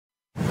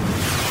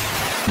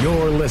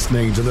You're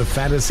listening to the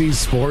Fantasy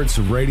Sports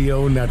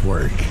Radio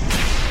Network.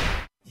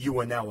 You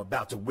are now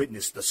about to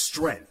witness the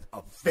strength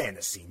of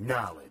fantasy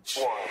knowledge.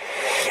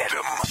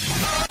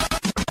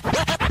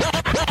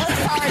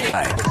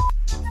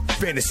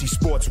 Fantasy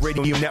Sports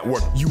Radio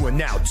Network, you are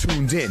now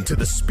tuned in to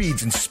the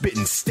Speeds and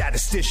Spittin'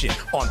 Statistician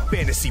on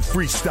Fantasy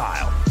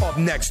Freestyle. Up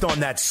next on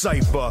that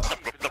cipher,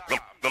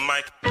 the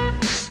mic.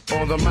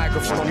 On the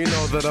microphone, you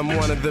know that I'm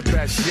one of the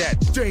best yet,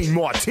 Dane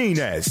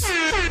Martinez.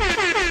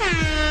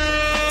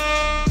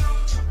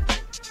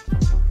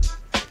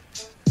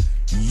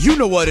 You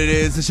know what it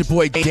is. It's your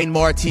boy Dane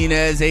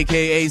Martinez,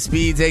 a.k.a.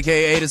 Speeds,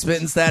 a.k.a. the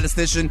Spittin'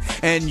 Statistician,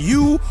 and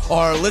you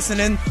are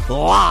listening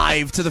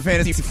live to the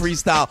Fantasy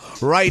Freestyle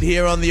right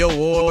here on the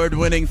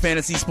award-winning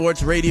Fantasy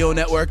Sports Radio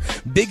Network.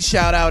 Big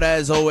shout-out,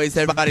 as always,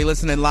 to everybody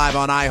listening live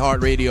on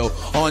iHeartRadio,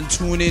 on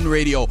TuneIn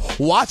Radio,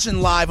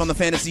 watching live on the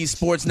Fantasy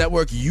Sports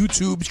Network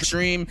YouTube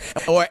stream,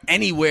 or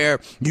anywhere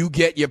you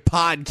get your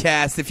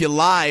podcast. If you're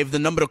live, the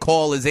number to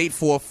call is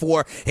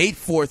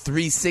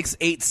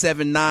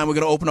 844-843-6879. We're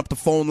going to open up the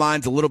phone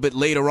lines a little bit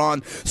later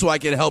on so I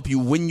can help you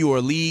win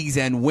your leagues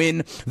and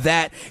win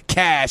that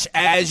cash.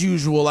 As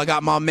usual, I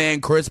got my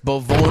man Chris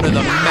Bavona, the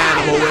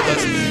Manimal, with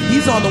us.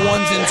 He's on the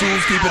ones and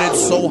twos, keeping it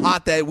so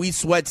hot that we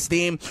sweat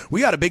steam.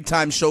 We got a big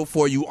time show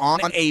for you on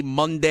a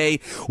Monday.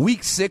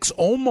 Week 6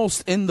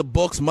 almost in the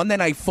books. Monday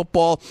Night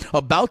Football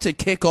about to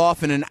kick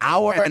off in an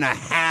hour and a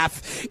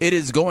half. It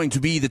is going to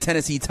be the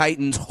Tennessee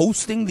Titans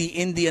hosting the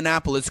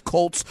Indianapolis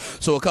Colts.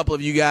 So a couple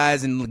of you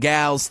guys and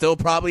gals still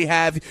probably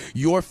have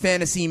your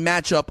fantasy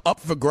matchup up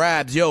for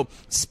grabs. Yo,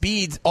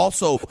 Speeds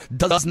also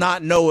does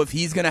not know if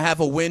he's going to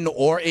have a win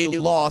or a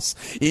loss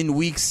in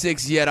week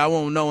 6 yet. I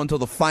won't know until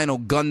the final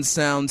gun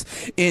sounds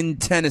in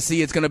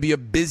Tennessee. It's going to be a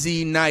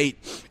busy night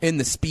in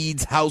the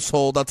Speeds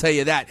household, I'll tell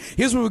you that.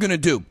 Here's what we're going to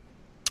do.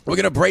 We're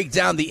going to break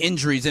down the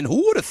injuries, and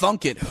who would have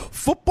thunk it?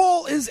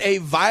 Football is a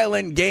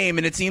violent game,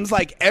 and it seems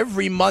like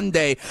every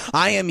Monday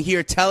I am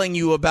here telling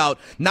you about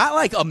not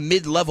like a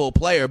mid-level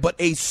player, but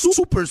a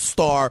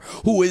superstar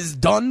who is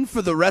done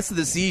for the rest of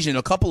the season.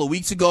 A couple of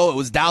weeks ago, it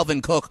was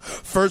Dalvin Cook.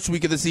 First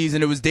week of the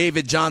season, it was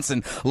David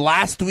Johnson.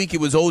 Last week,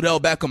 it was Odell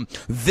Beckham.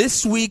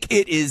 This week,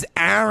 it is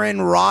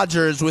Aaron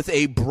Rodgers with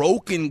a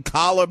broken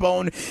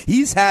collarbone.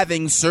 He's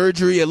having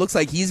surgery. It looks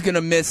like he's going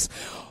to miss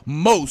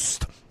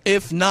most,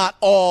 if not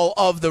all,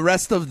 of the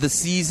rest of the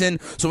season.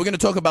 So we're going to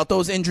talk about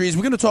those injuries.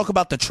 We're going to talk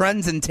about the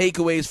trends and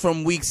takeaways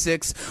from week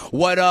 6,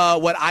 what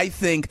I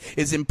think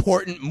is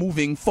important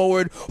moving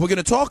forward. We're going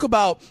to talk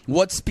about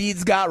what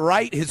Speeds got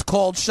right, his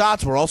called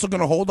shots. We're also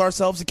going to hold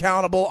ourselves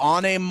accountable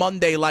on a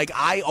Monday like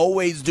I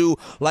always do,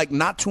 like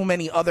not too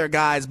many other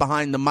guys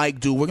behind the mic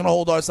do. We're going to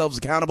hold ourselves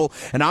accountable,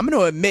 and I'm going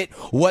to admit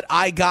what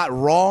I got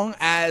wrong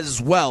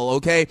as well,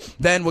 okay?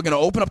 Then we're going to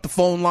open up the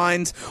phone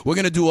lines. We're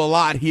going to do a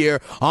lot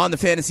here on the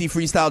Fantasy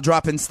Freestyle,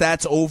 dropping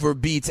stats over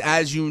beats.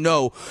 As you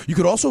know, you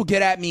could also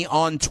get at me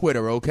on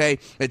Twitter, okay?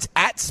 It's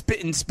at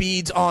Spittin'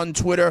 Speeds on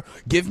Twitter.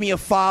 Give me a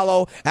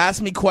follow.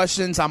 Ask me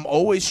questions. I'm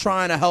always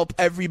trying to help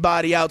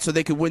everybody out so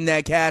they can win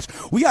that cash.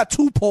 We got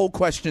 2 poll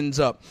questions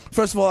up.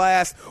 First of all, I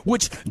asked,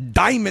 which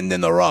diamond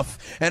in the rough?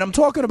 And I'm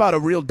talking about a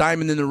real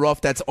diamond in the rough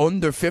that's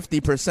under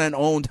 50%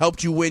 owned,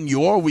 helped you win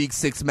your Week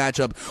 6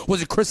 matchup.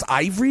 Was it Chris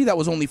Ivory that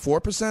was only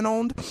 4%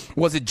 owned?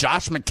 Was it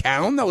Josh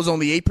McCown that was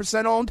only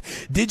 8% owned?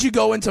 Did you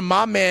go into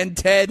my man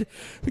Ted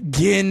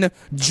Ginn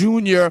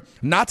Jr.,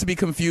 not to be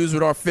confused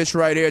with our fish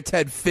right here,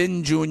 Ted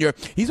Finn Jr.?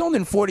 He's owned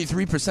in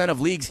 43% of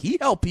leagues. He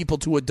helped people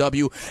to a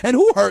W. And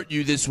who hurt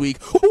you this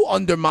week? Who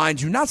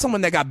undermined you? Not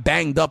someone that got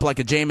banged up like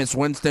a Jameis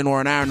Winston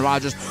or an Aaron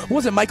Rodgers.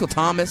 Was it Michael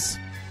Thomas,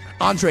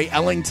 Andre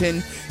Ellington,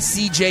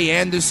 C.J.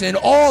 Anderson?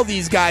 All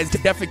these guys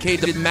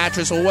defecated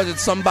mattress, or was it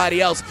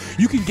somebody else?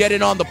 You can get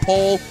in on the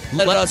poll.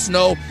 Let us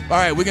know. All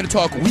right, we're going to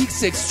talk Week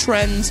 6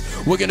 trends.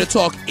 We're going to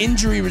talk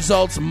injury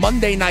results,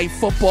 Monday Night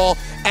Football,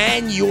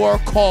 and your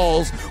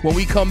calls when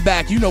we come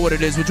back. You know what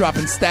it is. We're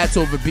dropping stats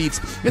over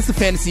beats. It's the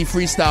Fantasy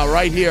Freestyle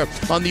right here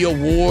on the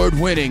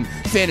award-winning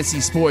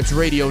Fantasy Sports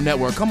Radio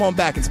Network. Come on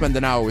back and spend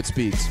an hour with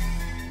Speeds.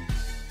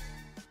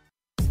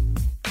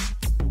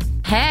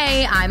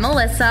 Hey, I'm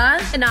Melissa.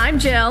 And I'm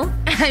Jill.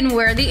 And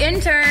we're the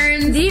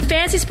interns. The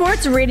Fantasy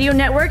Sports Radio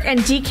Network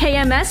and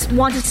DKMS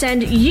want to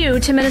send you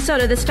to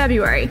Minnesota this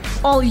February.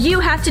 All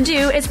you have to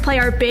do is play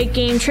our Big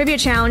Game Trivia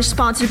Challenge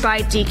sponsored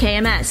by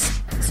DKMS.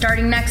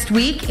 Starting next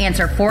week,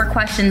 answer 4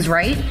 questions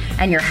right,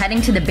 and you're heading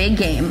to the big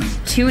game.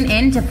 Tune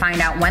in to find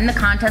out when the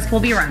contest will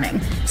be running.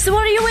 So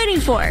what are you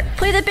waiting for?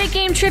 Play the Big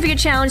Game Trivia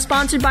Challenge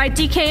sponsored by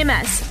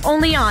DKMS,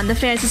 only on the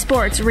Fantasy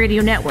Sports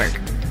Radio Network.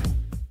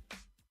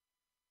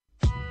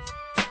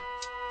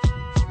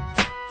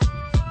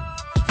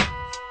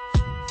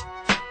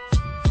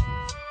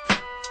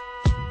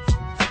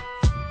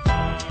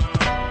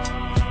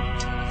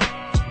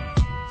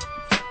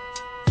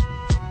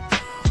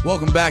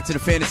 Welcome back to the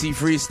Fantasy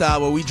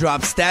Freestyle, where we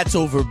drop stats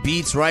over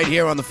beats right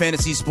here on the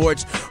Fantasy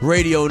Sports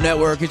Radio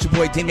Network. It's your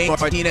boy Dane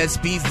Martinez,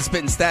 Speeds, the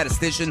Spitting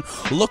Statistician,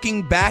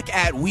 looking back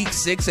at Week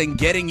 6 and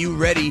getting you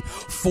ready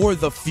for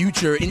the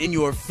future in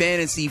your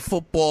fantasy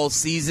football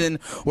season.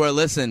 Where,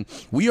 listen,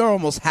 we are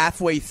almost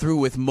halfway through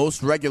with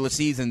most regular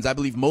seasons. I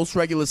believe most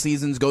regular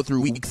seasons go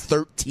through Week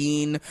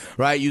 13,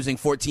 right, using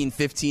 14,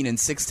 15, and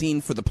 16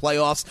 for the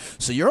playoffs.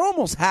 So you're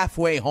almost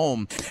halfway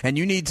home, and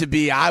you need to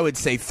be, I would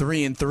say,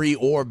 3-3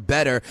 or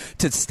better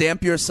to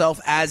stamp yourself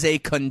as a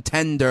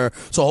contender.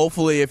 So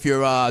hopefully if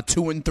you're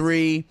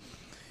 2-3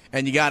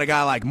 and you got a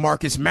guy like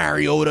Marcus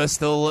Mariota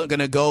still going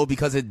to go,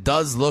 because it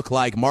does look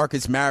like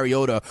Marcus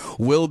Mariota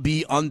will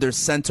be under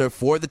center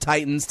for the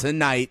Titans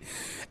tonight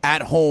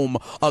at home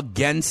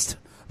against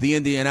the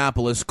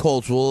Indianapolis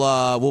Colts.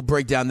 We'll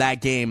break down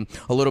that game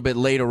a little bit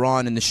later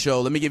on in the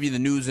show. Let me give you the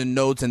news and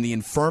notes and the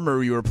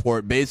infirmary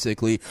report,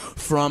 basically,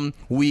 from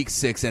Week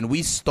 6. And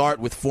we start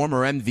with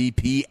former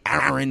MVP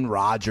Aaron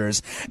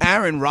Rodgers.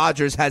 Aaron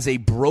Rodgers has a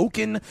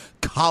broken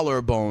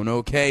collarbone,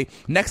 okay?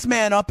 Next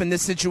man up in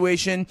this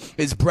situation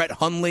is Brett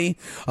Hundley,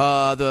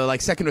 the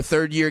second or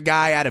third year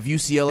guy out of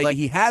UCLA.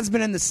 He has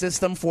been in the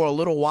system for a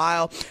little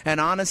while, and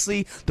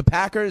honestly, the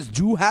Packers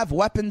do have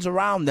weapons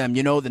around them.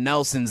 You know, the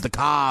Nelsons, the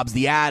Cobbs,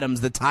 the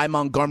Adams, the Ty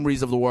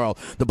Montgomerys of the world,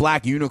 the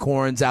Black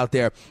Unicorns out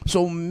there.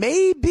 So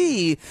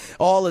maybe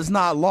all is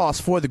not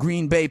lost for the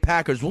Green Bay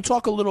Packers. We'll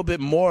talk a little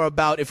bit more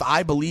about if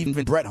I believe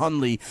in Brett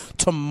Hundley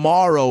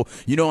tomorrow.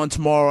 You know, on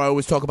tomorrow I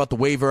always talk about the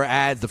waiver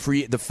ads,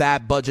 the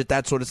fab budget,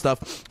 that sort of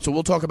stuff. So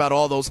we'll talk about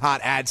all those hot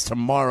ads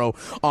tomorrow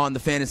on the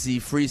Fantasy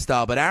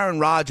Freestyle. But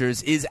Aaron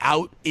Rodgers is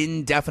out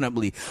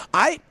indefinitely.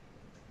 I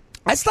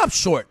stopped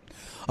short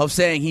of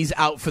saying he's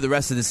out for the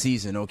rest of the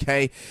season,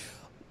 okay?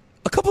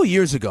 A couple of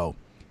years ago,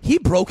 he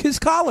broke his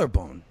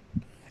collarbone,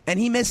 and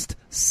he missed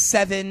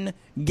 7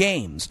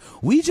 games.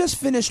 We just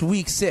finished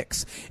Week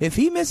 6. If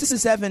he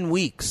misses 7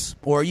 weeks,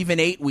 or even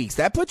 8 weeks,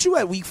 that puts you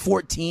at Week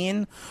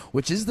 14,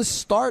 which is the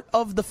start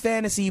of the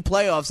fantasy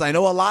playoffs. I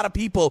know a lot of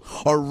people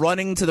are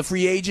running to the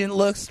free agent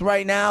list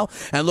right now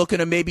and looking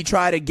to maybe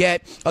try to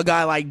get a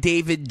guy like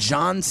David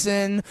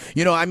Johnson.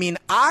 You know, I mean,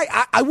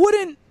 I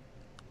wouldn't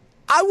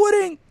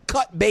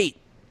cut bait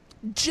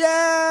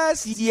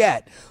just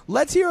yet.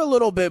 Let's hear a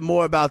little bit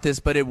more about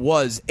this, but it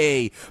was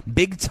a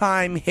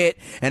big-time hit,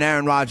 and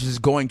Aaron Rodgers is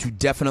going to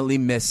definitely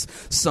miss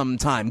some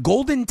time.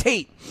 Golden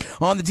Tate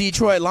on the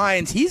Detroit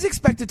Lions, he's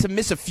expected to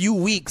miss a few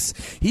weeks.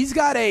 He's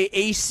got a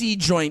AC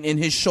joint in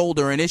his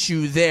shoulder, an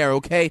issue there,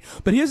 okay?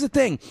 But here's the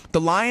thing. The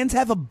Lions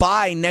have a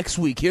bye next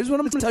week. Here's what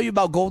I'm going to tell you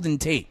about Golden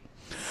Tate.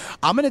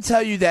 I'm going to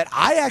tell you that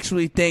I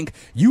actually think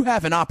you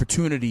have an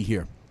opportunity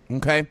here,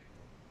 okay?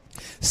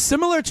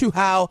 Similar to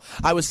how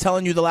I was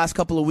telling you the last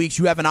couple of weeks,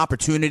 you have an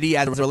opportunity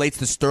as it relates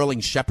to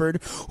Sterling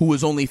Shepard, who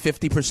was only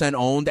 50%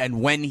 owned,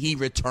 and when he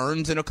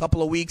returns in a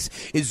couple of weeks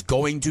is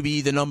going to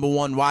be the number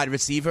 1 wide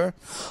receiver.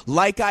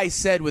 Like I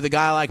said with a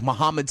guy like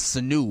Mohamed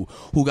Sanu,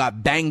 who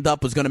got banged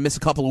up, was going to miss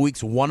a couple of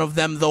weeks. One of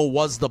them, though,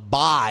 was the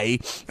bye,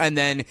 and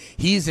then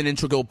he's an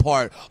integral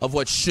part of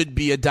what should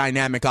be a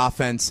dynamic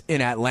offense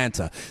in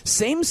Atlanta.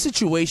 Same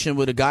situation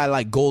with a guy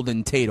like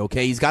Golden Tate,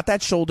 okay? He's got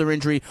that shoulder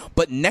injury,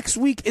 but next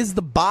week is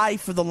the bye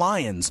for the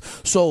Lions.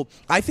 So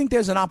I think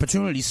there's an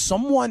opportunity.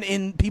 Someone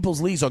in people's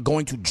leagues are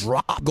going to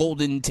drop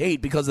Golden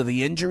Tate because of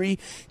the injury.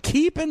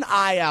 Keep an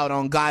eye out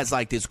on guys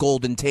like this,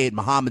 Golden Tate,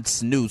 Mohamed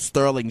Sanu,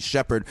 Sterling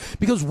Shepard,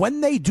 because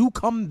when they do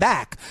come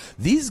back,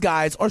 these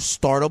guys are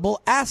startable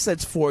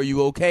assets for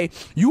you, okay?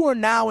 You are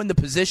now in the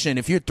position,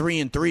 if you're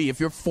 3-3, if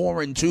you're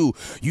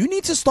 4-2, you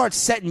need to start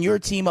setting your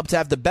team up to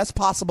have the best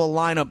possible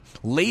lineup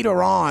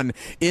later on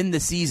in the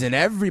season.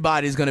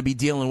 Everybody's going to be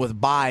dealing with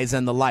buys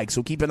and the like,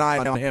 so keep an eye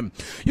on him.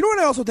 You know what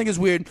I also think is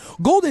weird?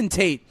 Golden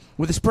Tate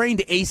with a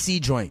sprained AC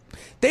joint.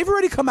 They've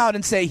already come out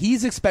and say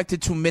he's expected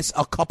to miss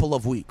a couple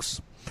of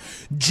weeks.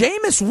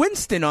 Jameis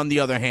Winston, on the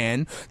other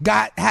hand,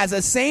 has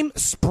a same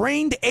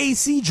sprained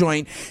AC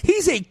joint.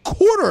 He's a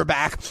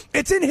quarterback.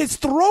 It's in his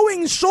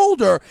throwing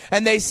shoulder,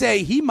 and they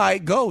say he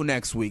might go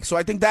next week. So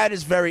I think that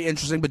is very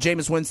interesting. But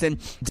Jameis Winston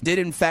did,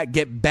 in fact,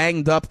 get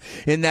banged up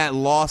in that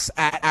loss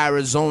at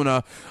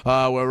Arizona,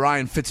 where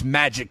Ryan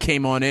Fitzmagic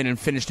came on in and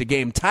finished the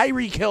game.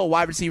 Tyreek Hill,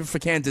 wide receiver for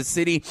Kansas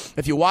City.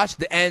 If you watched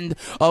the end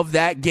of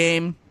that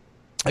game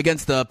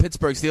against the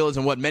Pittsburgh Steelers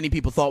and what many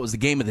people thought was the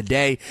game of the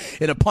day,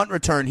 in a punt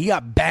return, he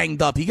got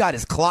banged up. He got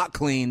his clock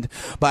cleaned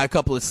by a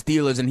couple of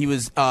Steelers, and he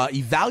was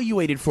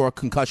evaluated for a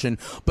concussion,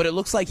 but it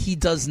looks like he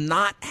does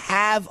not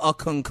have a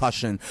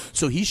concussion,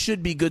 so he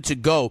should be good to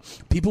go.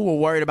 People were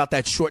worried about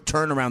that short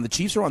turnaround. The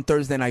Chiefs are on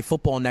Thursday Night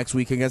Football next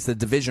week against the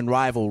division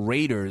rival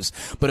Raiders,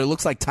 but it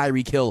looks like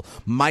Tyreek Hill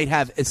might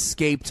have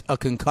escaped a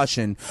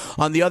concussion.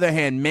 On the other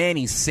hand,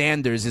 Manny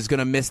Sanders is going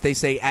to miss, they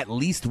say, at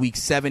least Week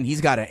 7.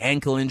 He's got an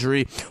ankle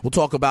injury. We'll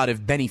talk talk about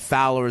if Benny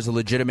Fowler is a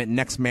legitimate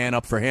next man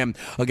up for him,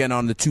 again,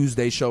 on the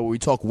Tuesday show where we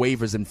talk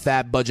waivers and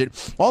fab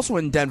budget. Also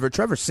in Denver,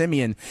 Trevor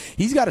Siemian,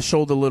 he's got a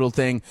shoulder little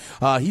thing.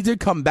 He did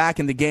come back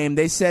in the game.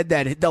 They said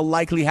that they'll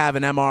likely have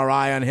an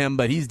MRI on him,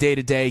 but he's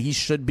day-to-day. He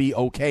should be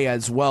okay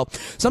as well.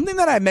 Something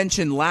that I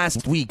mentioned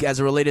last week as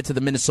it related to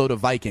the Minnesota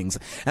Vikings,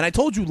 and I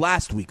told you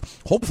last week,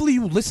 hopefully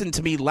you listened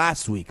to me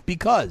last week,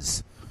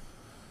 because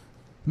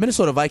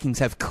Minnesota Vikings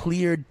have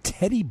cleared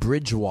Teddy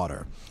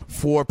Bridgewater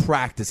for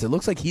practice. It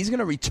looks like he's going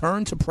to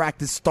return to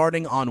practice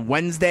starting on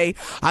Wednesday.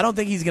 I don't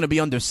think he's going to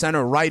be under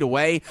center right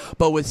away,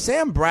 but with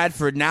Sam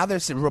Bradford, now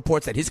there's some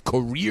reports that his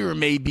career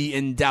may be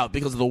in doubt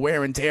because of the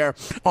wear and tear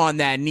on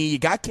that knee. You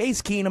got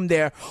Case Keenum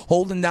there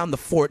holding down the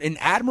fort in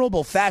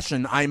admirable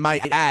fashion, I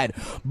might add,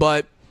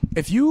 but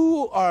if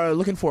you are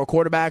looking for a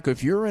quarterback, or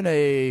if you're in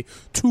a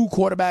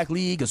 2-quarterback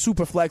league, a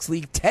super flex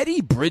league,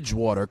 Teddy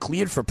Bridgewater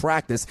cleared for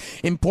practice.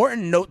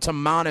 Important note to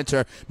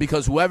monitor,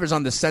 because whoever's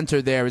on the center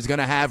there is going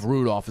to have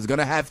Rudolph, is going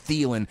to have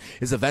Thielen,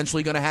 is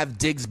eventually going to have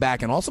Diggs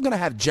back, and also going to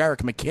have Jerick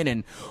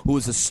McKinnon, who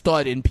is a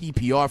stud in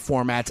PPR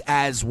formats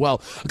as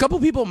well. A couple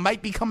people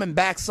might be coming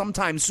back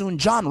sometime soon.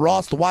 John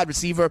Ross, the wide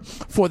receiver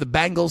for the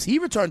Bengals, he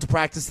returned to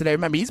practice today.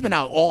 Remember, he's been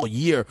out all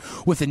year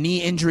with a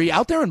knee injury.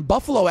 Out there in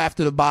Buffalo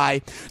after the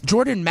bye,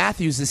 Jordan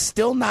Matthews is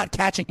still not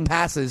catching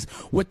passes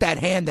with that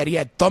hand that he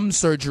had thumb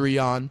surgery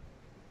on.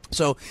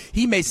 So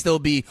he may still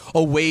be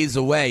a ways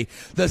away.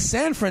 The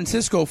San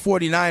Francisco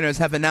 49ers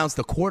have announced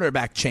a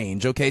quarterback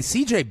change, okay?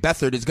 C.J.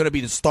 Beathard is going to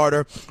be the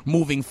starter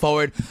moving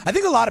forward. I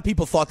think a lot of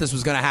people thought this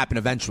was going to happen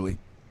eventually.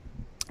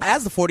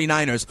 As the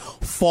 49ers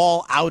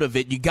fall out of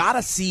it, you got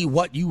to see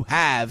what you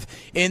have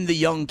in the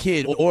young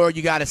kid, or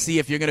you got to see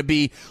if you're going to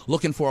be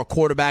looking for a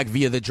quarterback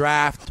via the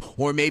draft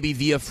or maybe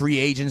via free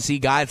agency,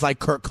 guys like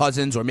Kirk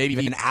Cousins or maybe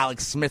even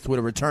Alex Smith with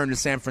a return to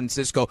San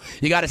Francisco.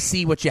 You got to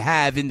see what you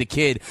have in the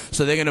kid,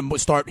 so they're going to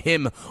start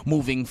him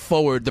moving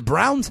forward. The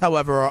Browns,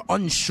 however, are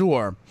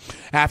unsure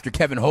after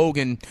Kevin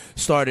Hogan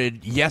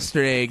started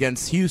yesterday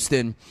against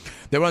Houston.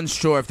 They're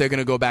unsure if they're going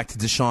to go back to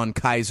Deshaun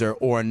Kaiser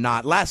or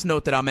not. Last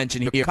note that I'll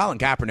mention here, Colin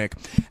Kaepernick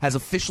has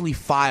officially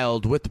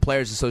filed with the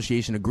Players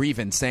Association a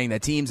grievance saying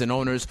that teams and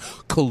owners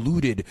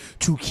colluded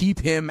to keep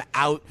him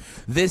out.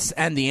 This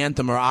and the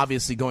anthem are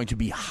obviously going to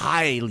be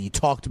highly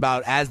talked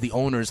about as the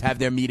owners have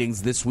their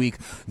meetings this week,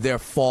 their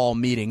fall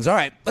meetings. All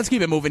right, let's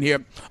keep it moving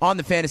here on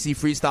the Fantasy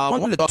Freestyle. I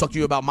wanted to talk to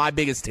you about my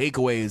biggest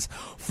takeaways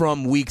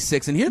from Week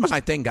 6. And here's my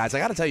thing, guys. I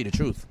got to tell you the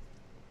truth.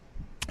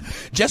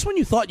 Just when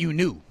you thought you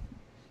knew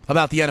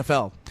about the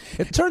NFL,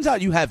 it turns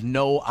out you have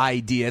no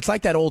idea. It's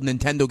like that old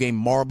Nintendo game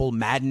Marble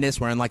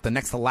Madness, where in like the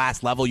next to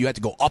last level you had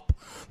to go up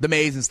the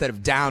maze instead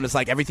of down. It's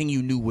like everything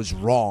you knew was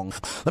wrong.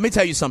 Let me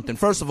tell you something.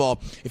 First of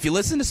all, if you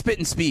listen to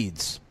Spittin'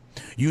 Speeds,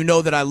 you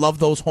know that I love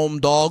those home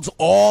dogs.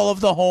 All of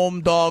the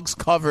home dogs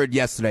covered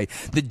yesterday.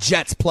 The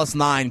Jets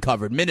 +9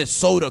 covered.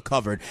 Minnesota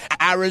covered.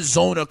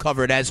 Arizona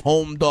covered as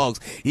home dogs.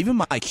 Even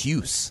Mike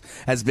Hughes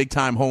has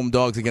big-time home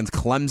dogs against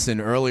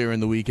Clemson earlier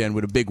in the weekend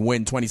with a big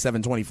win,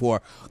 27-24.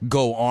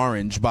 Go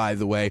Orange, by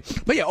the way.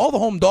 But yeah, all the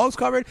home dogs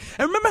covered.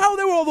 And remember how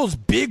there were all those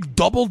big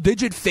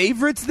double-digit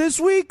favorites this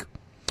week?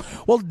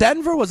 Well,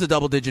 Denver was a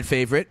double-digit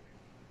favorite.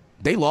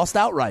 They lost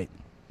outright.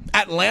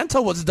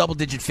 Atlanta was a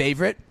double-digit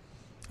favorite.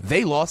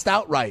 They lost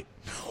outright.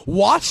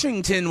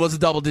 Washington was a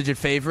double-digit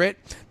favorite.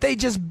 They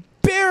just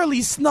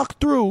barely snuck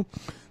through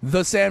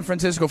the San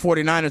Francisco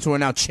 49ers, who are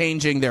now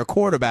changing their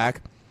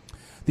quarterback.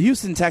 The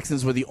Houston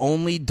Texans were the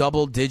only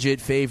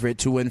double-digit favorite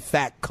to, in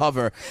fact,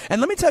 cover.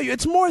 And let me tell you,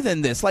 it's more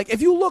than this. Like, if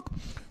you look,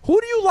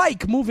 who do you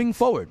like moving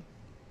forward?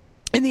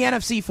 In the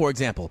NFC, for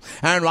example,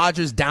 Aaron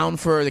Rodgers down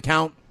for the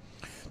count.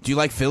 Do you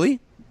like Philly?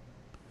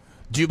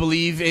 Do you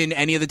believe in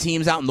any of the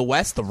teams out in the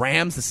West, the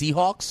Rams, the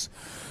Seahawks?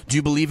 Do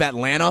you believe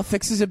Atlanta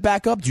fixes it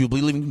back up? Do you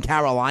believe in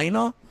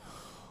Carolina?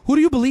 Who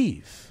do you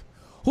believe?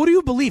 Who do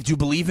you believe? Do you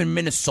believe in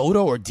Minnesota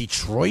or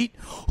Detroit?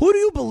 Who do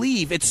you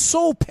believe? It's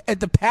so,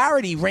 the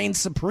parity reigns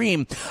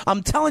supreme.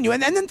 I'm telling you.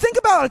 And then think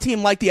about a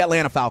team like the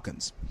Atlanta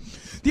Falcons.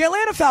 The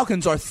Atlanta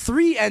Falcons are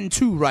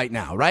 3-2 right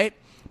now, right?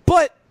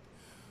 But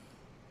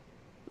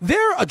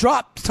they're a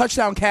drop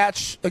touchdown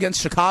catch against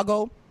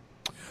Chicago.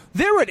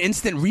 They're an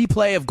instant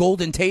replay of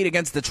Golden Tate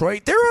against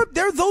Detroit.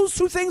 They're those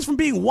two things from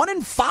being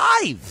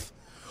 1-5.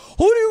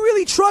 Who do you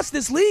really trust?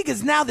 This league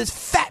is now this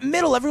fat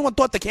middle. Everyone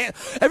thought that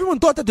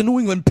the New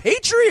England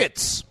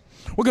Patriots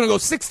were going to go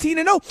 16-0.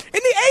 In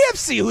the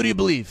AFC, who do you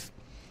believe?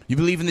 You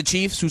believe in the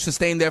Chiefs, who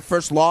sustained their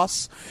first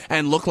loss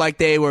and looked like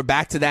they were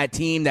back to that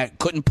team that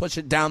couldn't push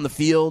it down the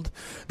field,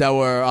 that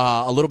were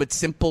a little bit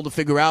simple to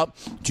figure out?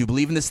 Do you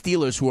believe in the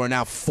Steelers, who are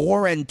now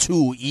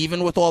 4-2,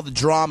 even with all the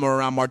drama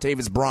around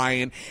Martavis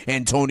Bryant,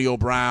 Antonio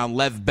Brown,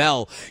 Lev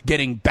Bell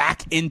getting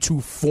back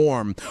into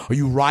form? Are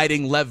you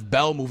riding Lev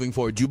Bell moving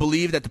forward? Do you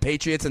believe that the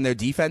Patriots and their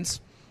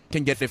defense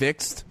can get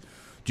fixed?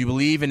 Do you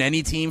believe in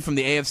any team from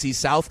the AFC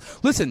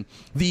South? Listen,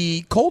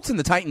 the Colts and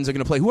the Titans are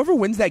going to play. Whoever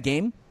wins that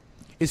game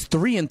is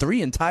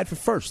 3-3 and tied for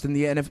first in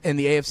the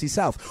AFC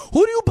South.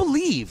 Who do you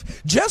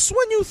believe? Just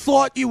when you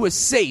thought you were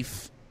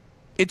safe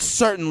It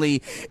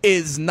certainly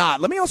is not.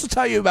 Let me also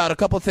tell you about a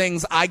couple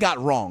things I got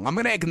wrong. I'm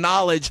going to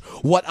acknowledge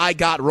what I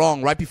got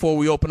wrong right before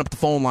we open up the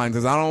phone lines,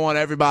 because I don't want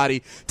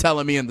everybody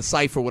telling me in the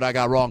cipher what I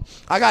got wrong.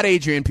 I got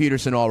Adrian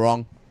Peterson all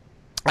wrong.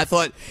 I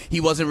thought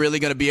he wasn't really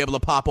going to be able to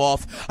pop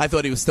off. I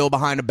thought he was still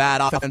behind a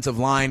bad offensive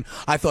line.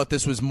 I thought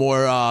this was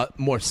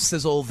more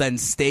sizzle than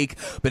steak.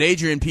 But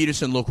Adrian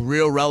Peterson looked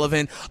real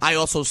relevant. I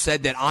also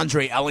said that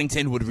Andre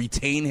Ellington would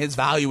retain his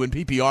value in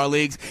PPR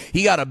leagues.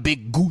 He got a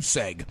big goose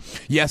egg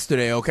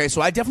yesterday, okay?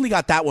 So I definitely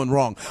got that one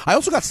wrong. I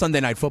also got Sunday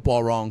Night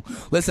Football wrong.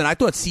 Listen, I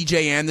thought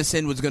C.J.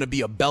 Anderson was going to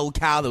be a bell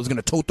cow that was going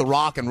to tote the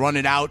rock and run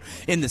it out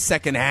in the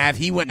second half.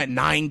 He went at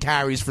 9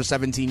 carries for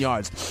 17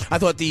 yards. I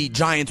thought the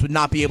Giants would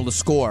not be able to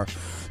score.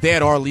 They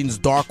had Orleans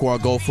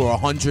Darkwa go for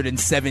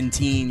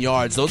 117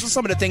 yards. Those are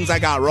some of the things I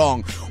got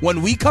wrong.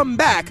 When we come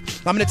back,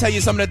 I'm going to tell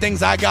you some of the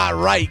things I got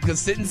right, because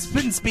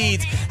Spittin'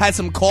 Speeds had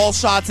some call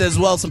shots as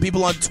well. Some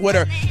people on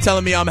Twitter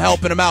telling me I'm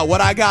helping them out.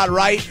 What I got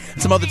right, and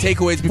some other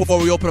takeaways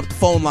before we open up the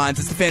phone lines.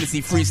 It's the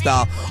Fantasy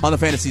Freestyle on the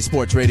Fantasy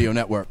Sports Radio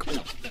Network.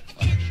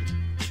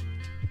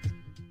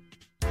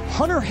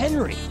 Hunter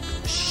Henry,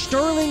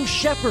 Sterling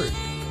Shepard,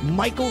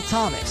 Michael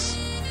Thomas.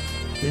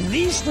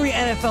 These 3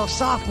 NFL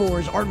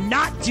sophomores are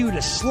not due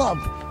to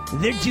slump.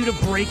 They're due to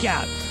break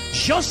out,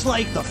 just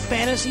like the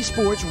Fantasy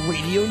Sports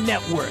Radio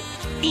Network.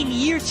 In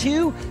year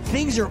 2,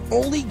 things are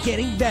only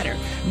getting better.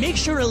 Make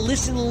sure to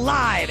listen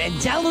live and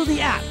download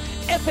the app,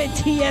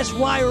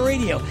 FNTSY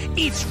Radio.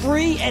 It's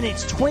free and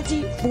it's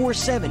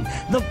 24/7.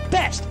 The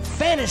best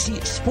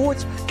fantasy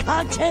sports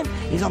content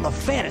is on the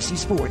Fantasy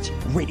Sports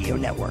Radio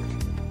Network.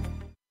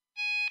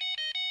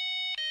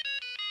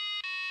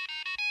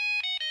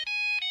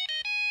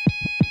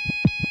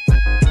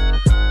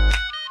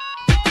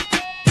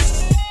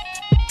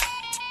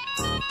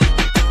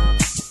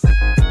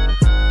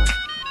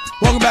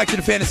 Welcome back to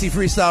the Fantasy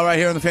Freestyle right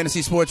here on the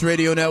Fantasy Sports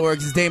Radio Network.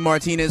 It's Dave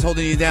Martinez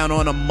holding you down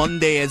on a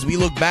Monday as we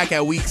look back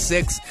at Week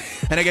 6,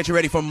 and I get you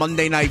ready for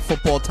Monday Night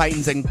Football,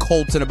 Titans and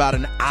Colts in about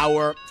an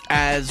hour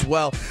as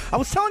well. I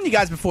was telling you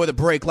guys before the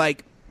break,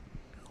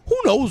 who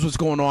knows what's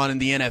going on in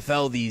the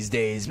NFL these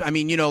days? I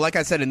mean, like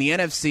I said, in the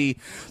NFC,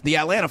 the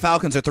Atlanta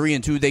Falcons are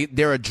 3-2.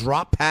 They're a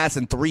drop pass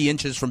and 3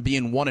 inches from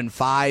being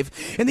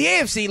 1-5. In the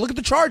AFC, look at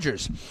the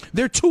Chargers.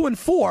 They're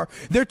 2-4.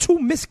 They're 2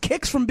 missed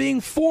kicks from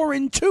being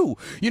 4-2.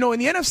 In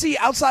the NFC,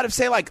 outside of,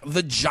 say,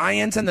 the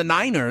Giants and the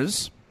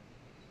Niners,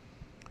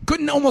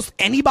 couldn't almost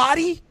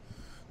anybody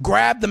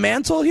grab the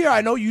mantle here?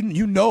 I know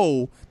you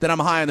know that I'm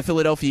high on the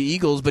Philadelphia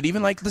Eagles, but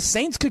even the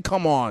Saints could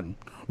come on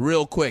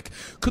real quick.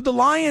 Could the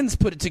Lions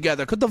put it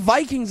together? Could the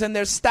Vikings and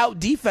their stout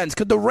defense?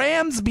 Could the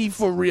Rams be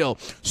for real?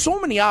 So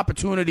many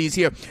opportunities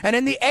here. And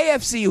in the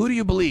AFC, who do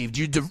you believe?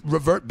 Do you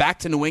revert back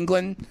to New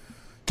England?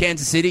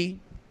 Kansas City?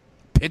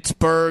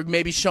 Pittsburgh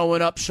maybe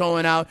showing up,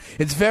 showing out.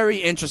 It's very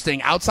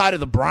interesting. Outside of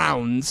the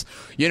Browns,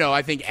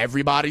 I think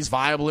everybody's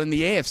viable in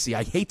the AFC.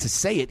 I hate to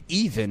say it,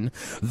 even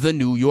the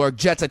New York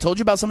Jets. I told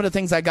you about some of the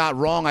things I got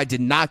wrong. I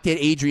did not get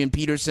Adrian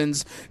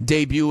Peterson's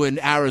debut in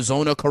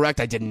Arizona correct.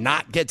 I did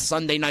not get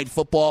Sunday Night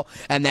Football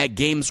and that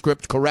game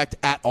script correct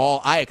at all.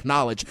 I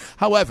acknowledge.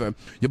 However,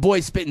 your boy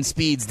Spittin'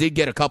 Speeds did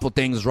get a couple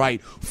things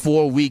right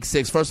for Week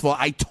 6. First of all,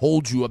 I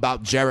told you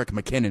about Jerick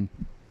McKinnon.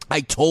 I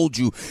told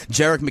you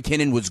Jerick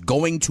McKinnon was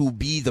going to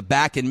be the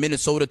back in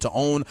Minnesota to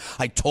own.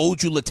 I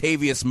told you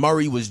Latavius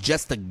Murray was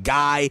just a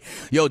guy.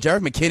 Jerick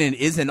McKinnon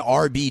is an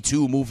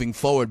RB2 moving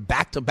forward.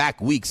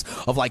 Back-to-back weeks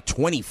of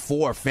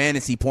 24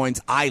 fantasy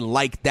points. I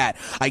like that.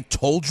 I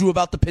told you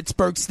about the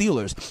Pittsburgh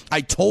Steelers.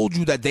 I told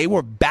you that they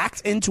were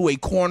backed into a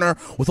corner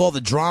with all the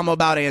drama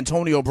about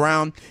Antonio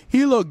Brown.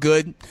 He looked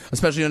good,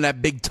 especially on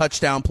that big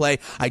touchdown play.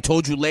 I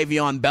told you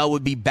Le'Veon Bell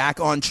would be back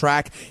on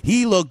track.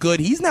 He looked good.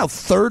 He's now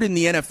 3rd in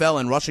the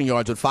NFL in rushing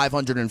yards with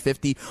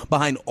 550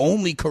 behind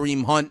only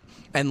Kareem Hunt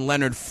and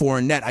Leonard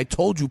Fournette. I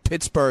told you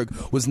Pittsburgh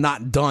was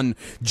not done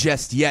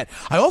just yet.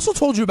 I also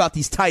told you about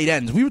these tight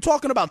ends. We were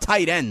talking about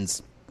tight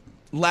ends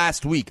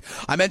last week.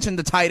 I mentioned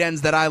the tight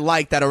ends that I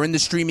like that are in the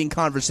streaming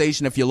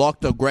conversation. If you lost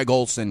to Greg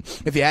Olsen,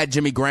 if you had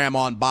Jimmy Graham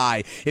on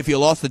bye, if you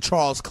lost to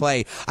Charles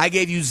Clay, I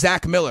gave you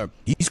Zach Miller.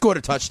 He scored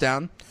a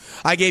touchdown.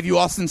 I gave you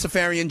Austin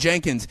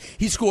Seferian-Jenkins.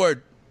 He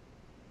scored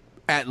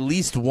at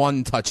least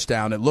 1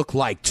 touchdown. It looked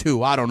like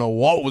 2. I don't know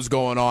what was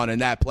going on in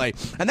that play.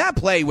 And that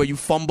play where you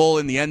fumble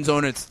in the end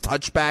zone, it's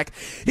touchback.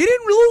 He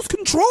didn't lose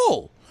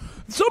control.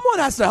 Someone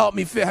has to help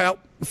me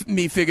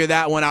figure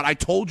that one out. I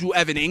told you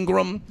Evan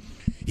Ingram.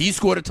 He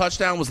scored a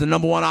touchdown, was the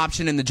number 1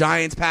 option in the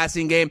Giants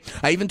passing game.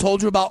 I even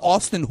told you about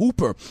Austin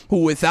Hooper,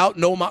 who without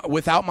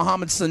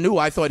Mohamed Sanu,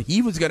 I thought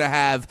he was going to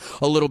have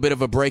a little bit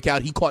of a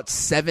breakout. He caught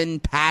 7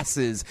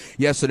 passes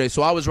yesterday.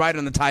 So I was right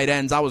on the tight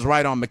ends. I was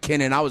right on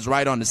McKinnon. I was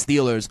right on the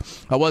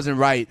Steelers. I wasn't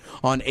right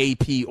on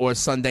AP or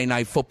Sunday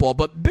Night Football.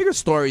 But bigger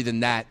story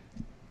than that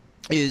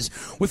is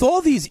with all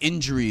these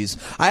injuries,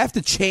 I have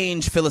to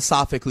change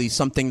philosophically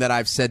something that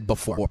I've said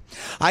before.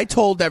 I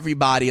told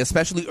everybody,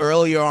 especially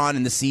earlier on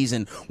in the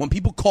season, when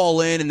people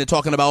call in and they're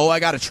talking about, I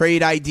got a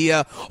trade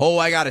idea.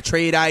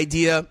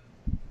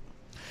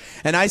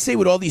 And I say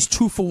with all these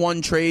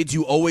 2-for-1 trades,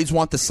 you always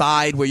want the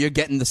side where you're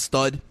getting the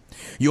stud.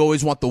 You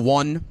always want the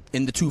one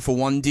in the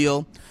 2-for-1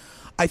 deal.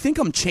 I think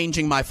I'm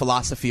changing my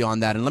philosophy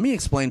on that, and let me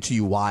explain to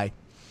you why.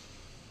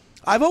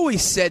 I've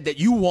always said that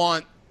you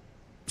want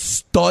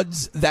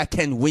studs that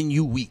can win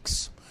you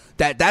weeks.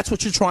 That's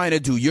what you're trying to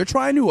do. You're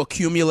trying to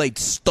accumulate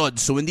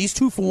studs. So in these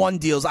 2-for-1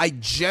 deals, I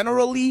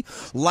generally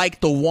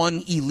like the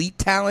one elite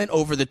talent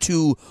over the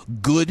two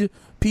good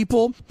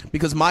people,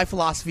 because my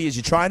philosophy is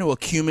you're trying to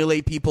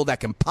accumulate people that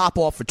can pop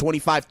off for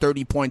 25,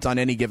 30 points on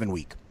any given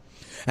week.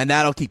 And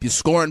that'll keep you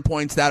scoring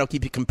points. That'll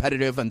keep you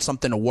competitive and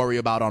something to worry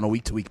about on a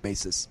week-to-week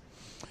basis.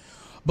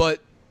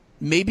 But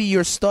maybe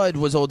your stud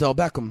was Odell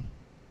Beckham.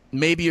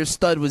 Maybe your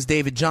stud was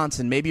David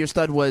Johnson. Maybe your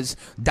stud was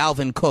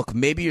Dalvin Cook.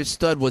 Maybe your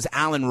stud was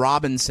Allen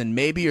Robinson.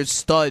 Maybe your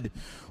stud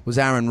was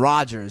Aaron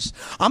Rodgers.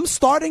 I'm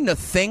starting to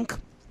think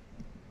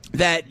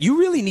that you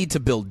really need to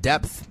build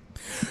depth.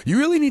 You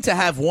really need to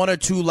have one or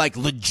two like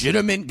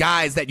legitimate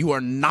guys that you are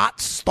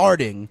not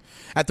starting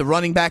at the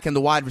running back and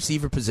the wide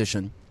receiver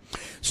position,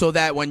 so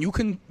that when you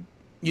can,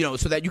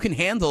 so that you can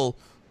handle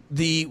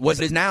what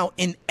is now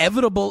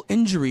inevitable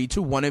injury to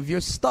one of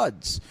your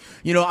studs.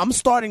 I'm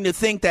starting to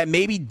think that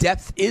maybe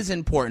depth is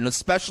important,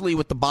 especially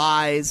with the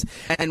buys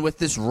and with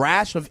this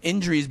rash of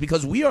injuries,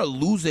 because we are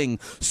losing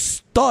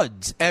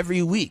studs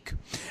every week.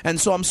 And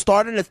so I'm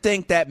starting to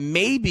think that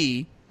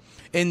maybe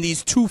in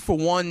these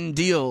 2-for-1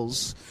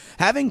 deals,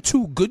 having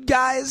two good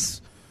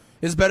guys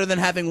is better than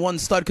having one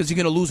stud, because you're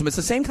going to lose them. It's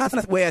the same kind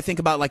of way I think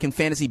about, like in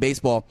fantasy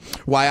baseball,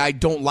 why I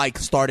don't like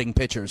starting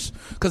pitchers,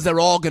 because they're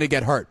all going to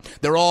get hurt.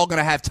 They're all going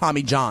to have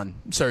Tommy John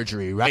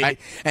surgery, right?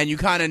 And you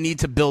kind of need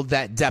to build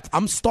that depth.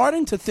 I'm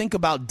starting to think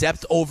about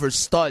depth over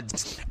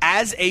studs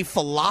as a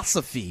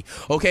philosophy,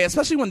 okay?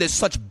 Especially when there's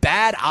such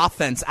bad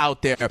offense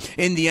out there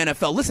in the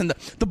NFL. Listen,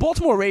 the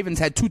Baltimore Ravens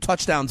had 2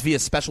 touchdowns via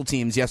special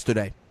teams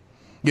yesterday,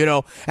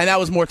 and that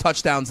was more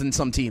touchdowns than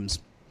some teams.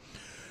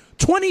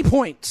 20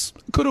 points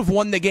could have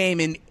won the game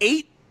in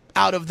 8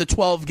 out of the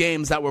 12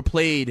 games that were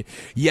played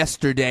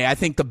yesterday. I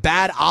think the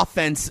bad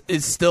offense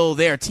is still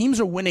there. Teams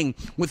are winning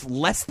with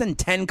less than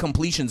 10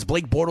 completions.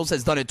 Blake Bortles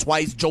has done it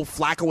twice. Joe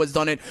Flacco has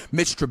done it.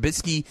 Mitch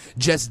Trubisky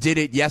just did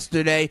it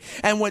yesterday.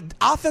 And with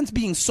offense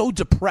being so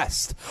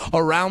depressed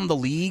around the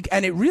league,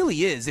 and it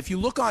really is, if you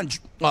look on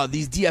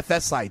these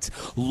DFS sites,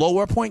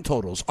 lower point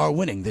totals are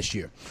winning this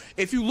year.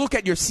 If you look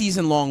at your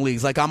season-long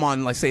leagues, like I'm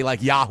on,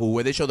 like Yahoo,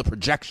 where they show the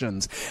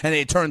projections, and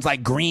it turns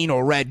like green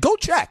or red, go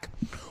check.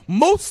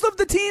 Most of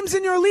the teams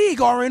in your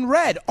league are in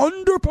red,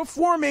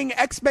 underperforming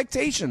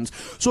expectations.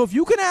 So if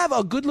you can have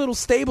a good little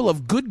stable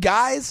of good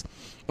guys,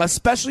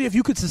 especially if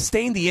you could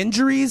sustain the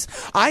injuries,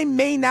 I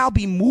may now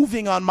be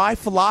moving on my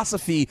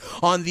philosophy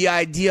on the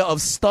idea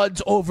of studs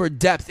over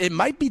depth. It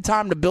might be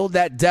time to build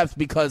that depth,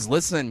 because,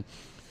 listen,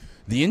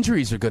 the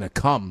injuries are going to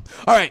come.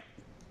 All right.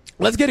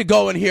 Let's get it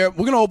going here.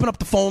 We're going to open up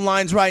the phone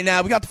lines right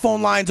now. We got the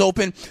phone lines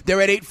open.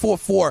 They're at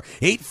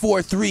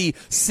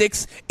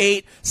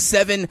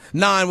 844-843-6879.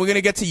 We're going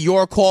to get to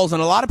your calls,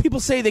 and a lot of people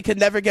say they can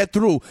never get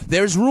through.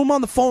 There's room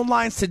on the phone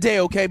lines today,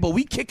 okay? But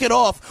we kick it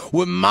off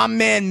with my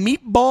man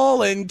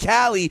Meatball and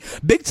Cali.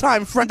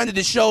 Big-time friend of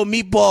the show,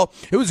 Meatball.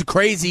 It was a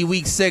crazy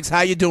week 6. How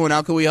you doing?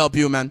 How can we help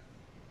you, man?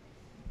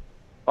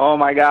 Oh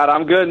my God,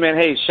 I'm good, man.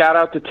 Hey, shout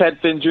out to Ted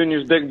Finn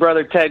Jr.'s big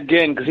brother, Ted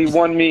Ginn, because he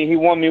won me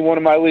one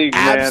of my leagues,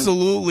 man.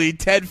 Absolutely,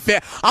 Ted Finn.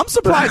 I'm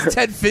surprised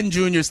Ted Finn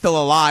Jr. is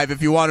still alive,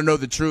 if you want to know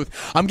the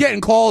truth. I'm getting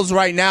calls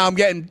right now. I'm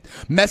getting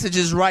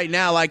messages right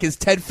now like, is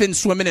Ted Finn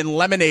swimming in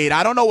lemonade?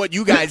 I don't know what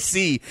you guys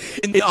see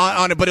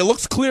on it, but it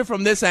looks clear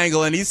from this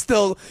angle, and he's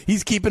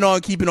keeping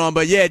on.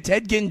 But yeah,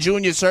 Ted Ginn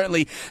Jr.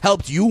 certainly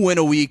helped you win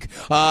a week.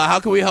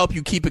 How can we help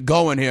you keep it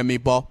going here,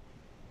 Meatball?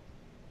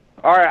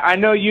 All right, I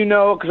know you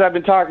know, because I've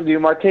been talking to you.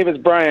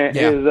 Martavis Bryant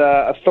is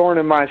a thorn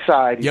in my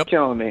side. He's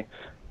killing me.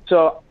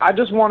 So I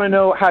just want to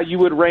know how you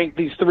would rank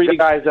these 3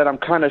 guys that I'm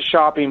kind of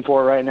shopping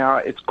for right now.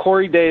 It's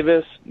Corey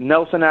Davis,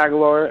 Nelson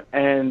Aguilar,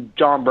 and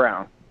John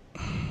Brown.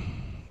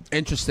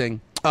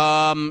 Interesting.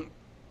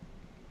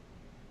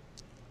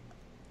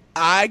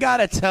 I got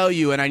to tell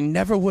you, and I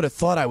never would have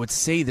thought I would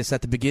say this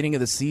at the beginning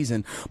of the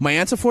season, my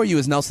answer for you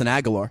is Nelson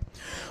Aguilar.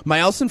 My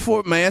answer,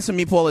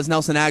 Meatball, is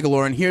Nelson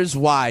Aguilar, and here's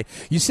why.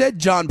 You said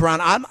John Brown.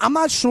 I'm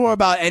not sure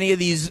about any of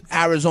these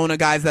Arizona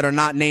guys that are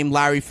not named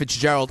Larry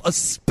Fitzgerald,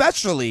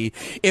 especially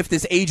if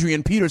this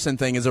Adrian Peterson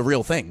thing is a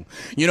real thing.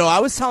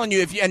 I was telling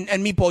you, and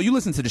Meatball, you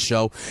listen to the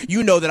show,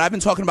 you know that I've been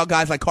talking about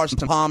guys like Carson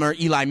Palmer,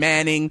 Eli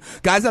Manning,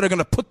 guys that are going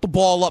to put the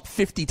ball up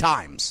 50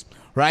 times.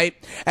 Right?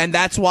 And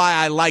that's why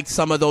I like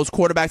some of those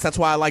quarterbacks. That's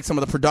why I like some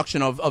of the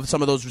production of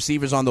some of those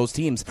receivers on those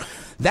teams.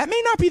 That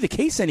may not be the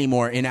case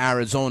anymore in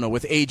Arizona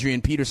with Adrian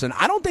Peterson.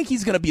 I don't think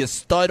he's going to be a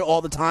stud all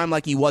the time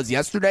like he was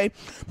yesterday,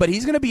 but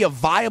he's going to be a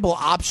viable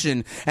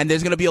option, and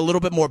there's going to be a little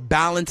bit more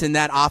balance in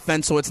that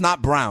offense, so it's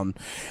not Brown.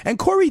 And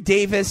Corey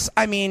Davis,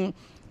 I mean,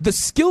 The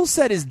skill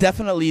set is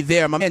definitely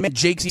there. My man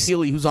Jake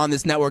Seeley, who's on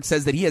this network,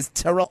 says that he has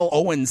Terrell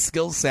Owens'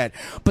 skill set.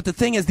 But the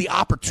thing is, the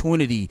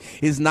opportunity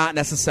is not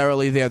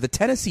necessarily there. The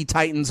Tennessee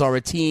Titans are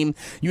a team,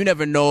 you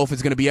never know if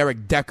it's going to be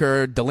Eric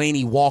Decker,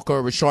 Delaney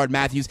Walker, Rashard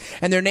Matthews,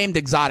 and they're named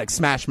Exotic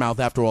Smash Mouth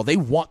after all. They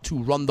want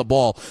to run the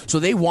ball, so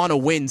they want to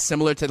win,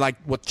 similar to like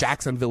what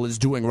Jacksonville is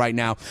doing right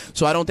now.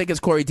 So I don't think it's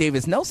Corey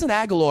Davis. Nelson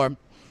Aguilar,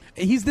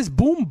 he's this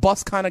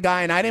boom-bust kind of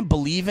guy, and I didn't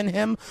believe in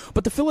him,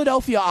 but the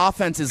Philadelphia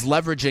offense is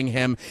leveraging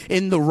him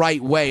in the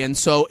right way. And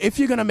so if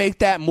you're going to make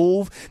that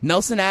move,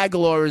 Nelson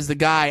Aguilar is the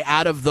guy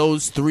out of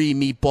those three,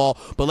 Meatball.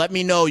 But let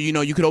me know,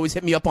 you could always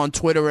hit me up on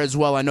Twitter as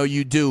well. I know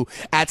you do,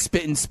 at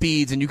Spittin'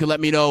 Speeds, and you can let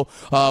me know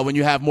when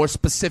you have more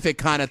specific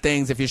kind of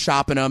things, if you're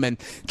shopping them and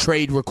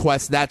trade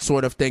requests, that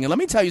sort of thing. And let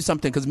me tell you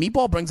something, because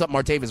Meatball brings up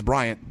Martavis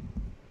Bryant.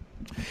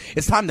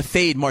 It's time to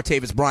fade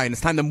Martavis Bryant.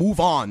 It's time to move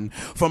on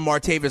from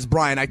Martavis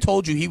Bryant. I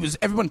told you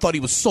everyone thought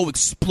he was so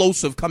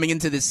explosive coming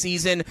into this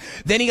season.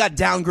 Then he got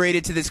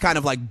downgraded to this kind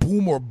of like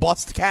boom or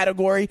bust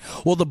category.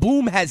 Well, the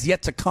boom has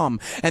yet to come.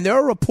 And there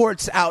are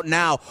reports out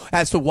now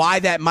as to why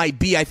that might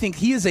be. I think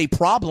he is a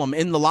problem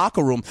in the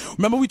locker room.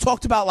 Remember we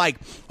talked about like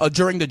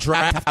during the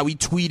draft how he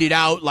tweeted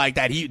out like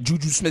that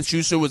Juju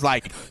Smith-Schuster was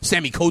like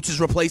Sammy Coates'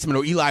 replacement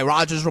or Eli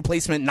Rogers'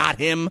 replacement, not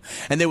him.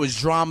 And there was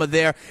drama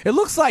there. It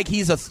looks like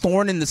he's a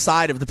thorn in the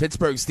side of the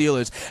Pittsburgh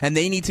Steelers, and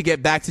they need to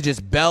get back to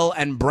just Bell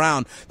and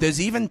Brown.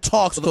 There's even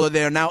talks, although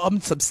they're now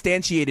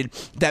unsubstantiated,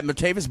 that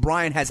Martavis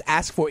Bryant has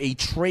asked for a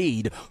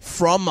trade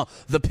from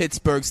the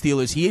Pittsburgh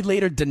Steelers. He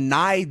later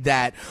denied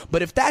that,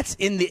 but if that's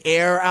in the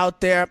air out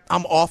there,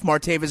 I'm off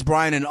Martavis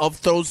Bryant, and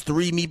of those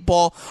three,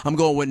 Meatball, I'm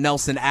going with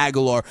Nelson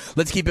Aguilar.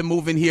 Let's keep it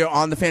moving here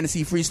on the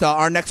Fantasy Freestyle.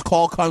 Our next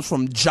call comes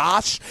from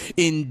Josh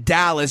in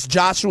Dallas.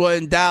 Joshua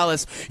in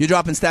Dallas, you're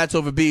dropping stats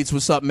over beats.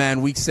 What's up,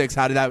 man? Week 6,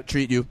 how did that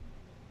treat you?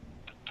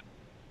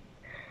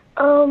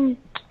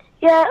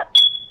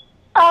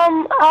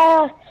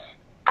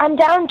 I'm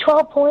down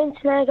 12 points,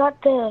 and I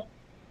got the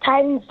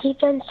Titans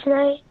defense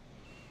tonight.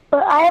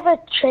 But I have a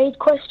trade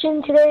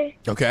question today.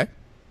 Okay.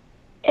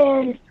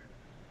 And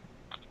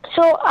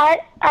so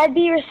I'd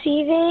be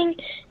receiving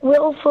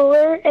Will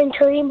Fuller and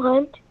Kareem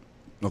Hunt.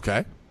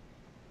 Okay.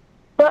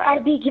 But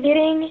I'd be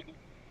getting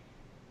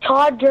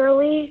Todd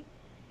Gurley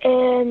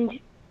and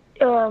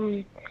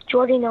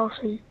Jordy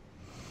Nelson.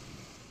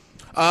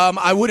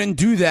 I wouldn't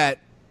do that.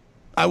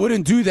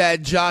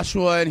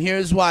 Joshua, and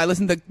here's why.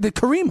 Listen, the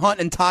Kareem Hunt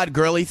and Todd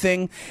Gurley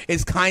thing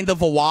is kind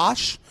of a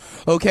wash,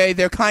 okay?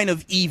 They're kind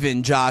of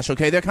even, Josh,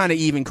 okay? They're kind of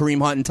even,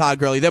 Kareem Hunt and Todd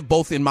Gurley. They're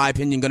both, in my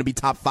opinion, going to be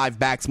top 5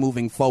 backs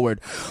moving forward.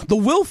 The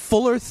Will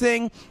Fuller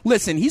thing,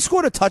 listen, he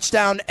scored a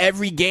touchdown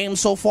every game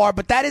so far,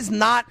 but that is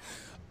not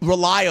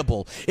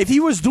reliable. If he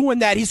was doing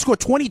that, he scored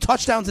 20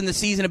 touchdowns in the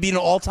season and be an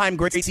all-time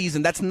great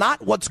season. That's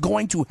not what's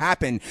going to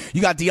happen.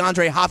 You got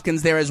DeAndre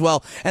Hopkins there as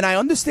well. And I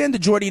understand the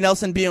Jordy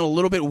Nelson being a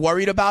little bit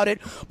worried about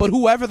it, but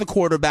whoever the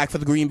quarterback for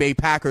the Green Bay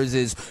Packers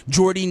is,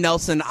 Jordy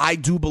Nelson, I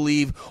do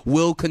believe,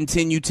 will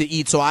continue to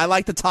eat. So I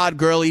like the Todd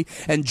Gurley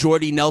and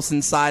Jordy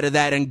Nelson side of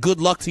that. And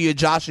good luck to you,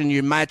 Josh, in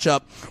your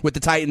matchup with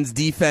the Titans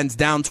defense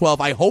down 12.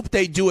 I hope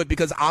they do it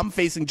because I'm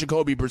facing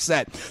Jacoby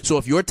Brissett. So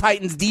if your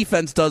Titans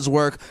defense does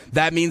work,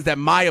 that means that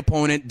my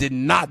opponent did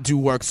not do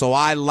work, so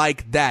I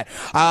like that.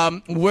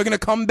 We're going to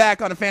come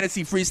back on a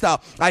Fantasy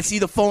Freestyle. I see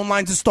the phone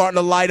lines are starting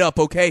to light up,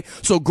 okay?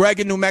 So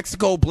Greg in New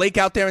Mexico, Blake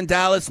out there in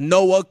Dallas,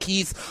 Noah,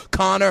 Keith,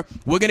 Connor,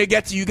 we're going to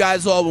get to you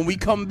guys all. When we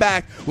come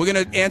back, we're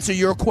going to answer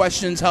your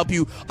questions, help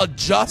you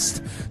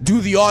adjust, do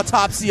the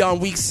autopsy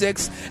on Week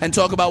 6, and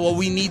talk about what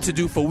we need to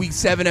do for Week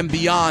 7 and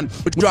beyond.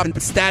 We're dropping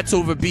stats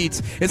over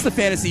beats. It's the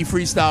Fantasy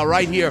Freestyle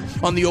right here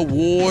on the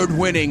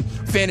award-winning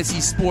Fantasy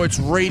Sports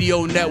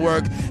Radio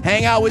Network.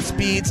 Hang out with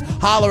Speed.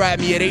 Holler at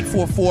me at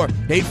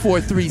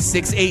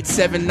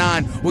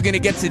 844-843-6879. We're going to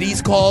get to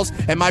these calls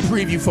and my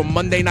preview for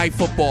Monday Night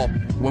Football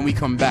when we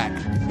come back.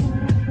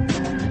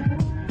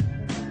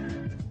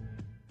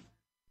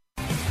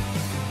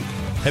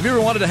 Have you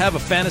ever wanted to have a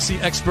fantasy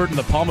expert in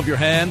the palm of your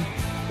hand?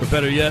 Or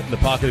better yet, in the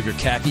pocket of your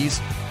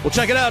khakis? Well,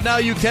 check it out. Now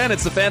you can.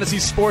 It's the Fantasy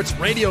Sports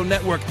Radio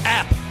Network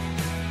app.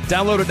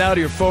 Download it now to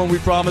your phone. We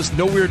promise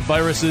no weird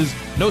viruses,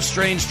 no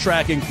strange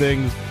tracking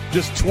things.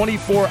 Just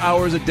 24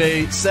 hours a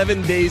day,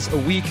 7 days a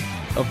week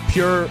of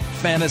pure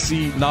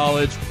fantasy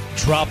knowledge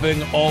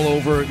dropping all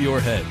over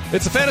your head.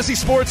 It's the Fantasy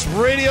Sports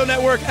Radio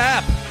Network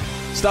app.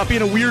 Stop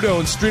being a weirdo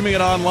and streaming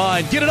it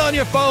online. Get it on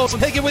your phone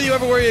and take it with you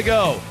everywhere you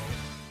go.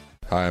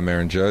 Hi, I'm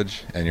Aaron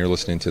Judge, and you're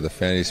listening to the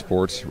Fantasy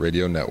Sports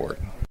Radio Network.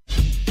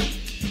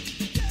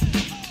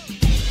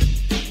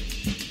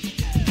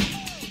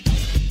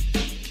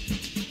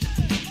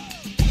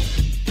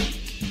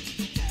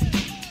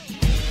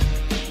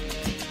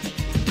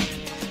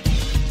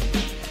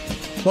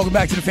 Welcome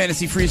back to the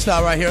Fantasy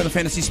Freestyle right here on the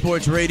Fantasy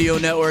Sports Radio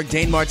Network.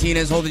 Dane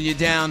Martinez holding you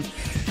down.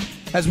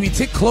 As we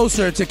tick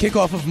closer to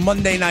kickoff of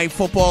Monday Night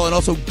Football and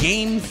also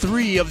Game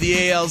 3 of the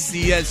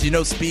ALCS, you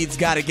know Speed's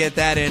got to get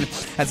that in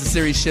as the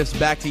series shifts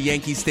back to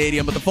Yankee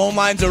Stadium. But the phone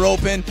lines are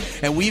open,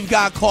 and we've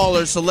got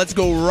callers, so let's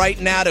go right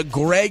now to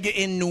Greg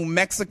in New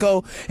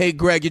Mexico. Hey,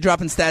 Greg, you're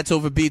dropping stats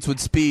over beats with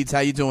Speeds. How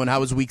you doing? How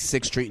was Week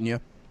 6 treating you?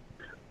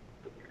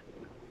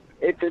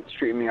 It's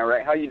treating me all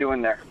right. How you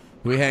doing there?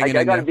 We hanging in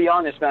I got to there. be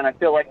honest, man. I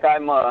feel like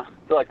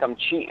I'm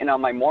cheating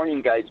on my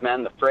morning guys,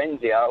 man. The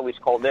Frenzy. I always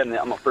call them.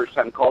 I'm a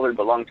first-time caller,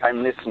 but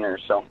long-time listener.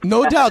 So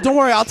no doubt. Don't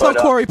worry. I'll tell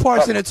Corey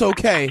Parson it's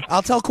okay.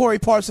 I'll tell Corey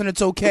Parson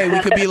it's okay. We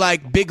could be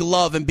like Big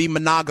Love and be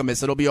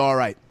monogamous. It'll be all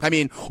right. I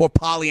mean, or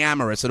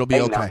polyamorous. It'll be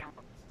okay.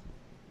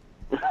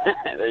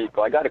 There you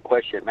go. I got a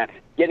question, man.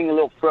 Getting a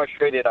little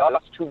frustrated. I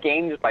lost 2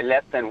 games by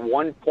less than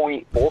 1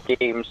 point, both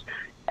games,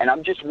 and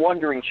I'm just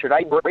wondering, should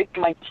I break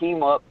my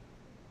team up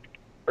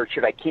or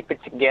should I keep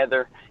it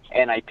together?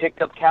 And I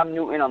picked up Cam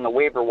Newton on the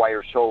waiver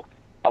wire, so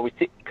I was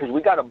because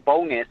we got a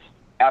bonus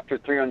after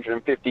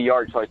 350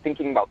 yards. So I was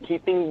thinking about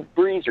keeping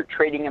Breeze or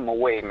trading him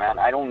away, man.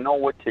 I don't know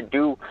what to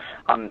do.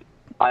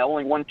 I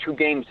only won 2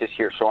 games this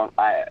year, so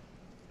I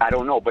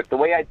don't know. But the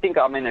way I think,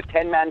 I'm in a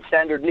 10-man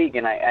standard league,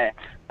 and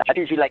that's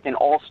usually like an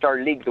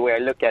all-star league the way I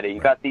look at it. You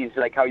got these,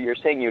 like how you're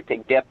saying, you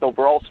take depth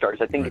over all-stars.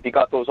 I think if you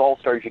got those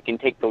all-stars, you can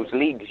take those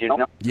leagues, you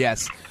know?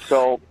 Yes.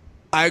 So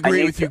I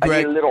agree with you, Greg. I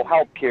need a little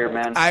help here,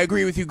 man. I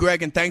agree with you,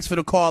 Greg, and thanks for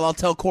the call. I'll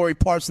tell Corey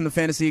Parson, the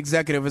fantasy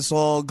executive, it's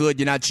all good.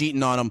 You're not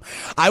cheating on him.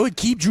 I would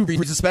keep Drew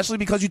Brees, especially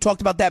because you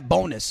talked about that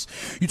bonus.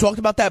 You talked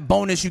about that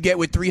bonus you get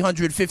with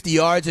 350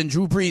 yards, and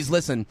Drew Brees,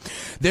 listen,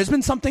 there's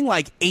been something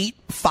like 8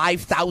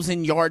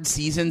 5,000-yard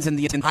seasons in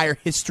the entire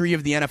history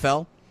of the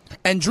NFL.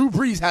 And Drew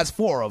Brees has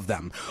 4 of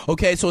them.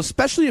 Okay, so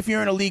especially if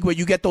you're in a league where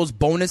you get those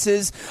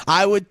bonuses,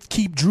 I would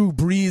keep Drew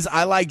Brees.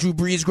 I like Drew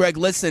Brees, Greg.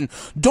 Listen,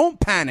 don't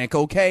panic,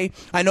 okay?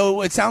 I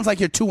know it sounds like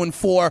you're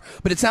 2-4,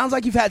 but it sounds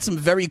like you've had some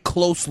very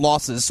close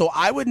losses. So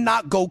I would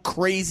not go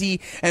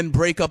crazy and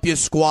break up your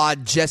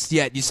squad just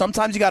yet.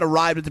 Sometimes you got to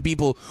ride with the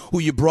people who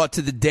you brought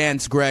to the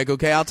dance, Greg,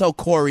 okay? I'll tell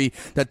Corey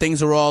that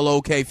things are all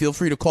okay. Feel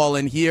free to call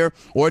in here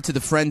or to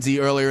the Frenzy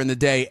earlier in the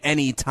day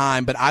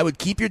anytime. But I would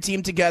keep your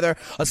team together,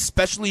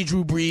 especially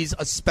Drew Brees,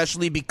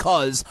 especially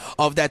because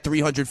of that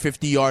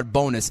 350-yard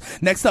bonus.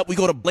 Next up, we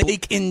go to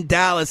Blake in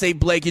Dallas. Hey,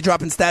 Blake, you're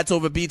dropping stats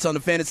over beats on the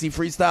Fantasy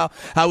Freestyle.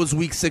 How was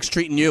Week 6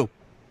 treating you?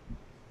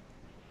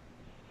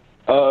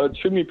 It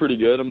treated me pretty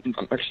good. I'm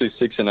actually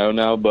 6-0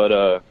 now, but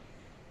I've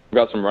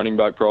got some running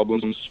back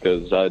problems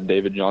because I had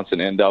David Johnson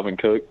and Dalvin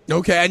Cook.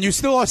 Okay, and you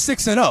still are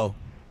 6-0.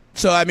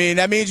 So, I mean,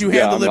 that means you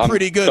handled it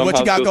pretty good. What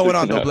you got going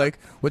on, though, Blake?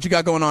 What you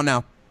got going on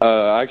now?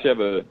 I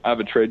actually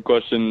have a trade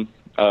question.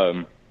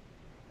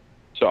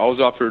 So I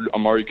was offered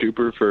Amari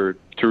Cooper for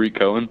Tariq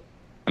Cohen,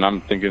 and I'm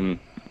thinking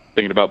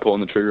about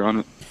pulling the trigger on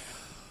it.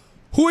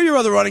 Who are your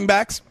other running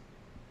backs?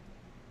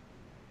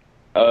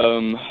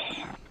 I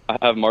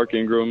have Mark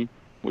Ingram,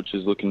 which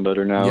is looking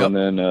better now, and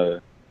then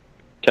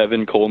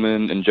Tevin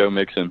Coleman and Joe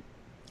Mixon.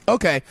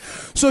 Okay,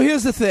 so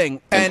here's the thing,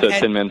 and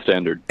 10-man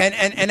standard. And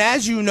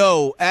as you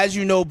know,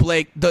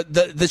 Blake,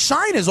 the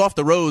shine is off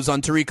the rose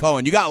on Tariq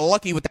Cohen. You got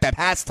lucky with that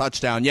pass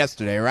touchdown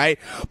yesterday, right?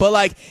 But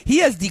like he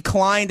has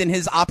declined in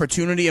his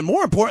opportunity, and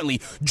more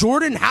importantly,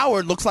 Jordan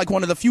Howard looks like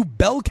one of the few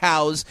bell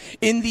cows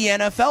in the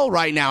NFL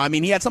right now. I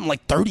mean, he had something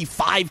like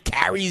 35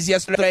 carries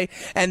yesterday,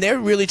 and they're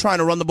really trying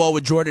to run the ball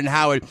with Jordan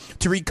Howard.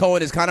 Tariq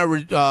Cohen has kind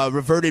of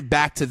reverted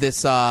back to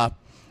this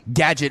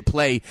gadget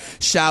play,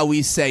 shall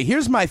we say.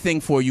 Here's my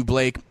thing for you,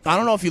 Blake. I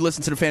don't know if you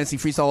listen to the Fantasy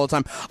Freestyle all the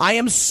time. I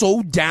am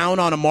so down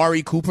on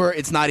Amari Cooper,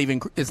 it's not even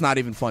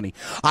funny.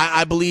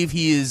 I believe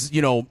he is,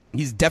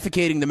 he's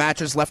defecating the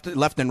mattress left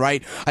and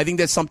right. I think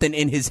there's something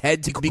in his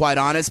head, to be quite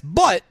honest.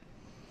 But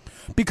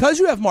because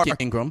you have Mark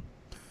Ingram,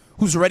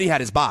 who's already had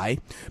his bye,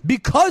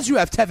 because you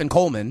have Tevin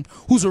Coleman,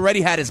 who's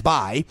already had his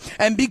bye,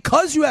 and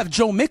because you have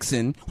Joe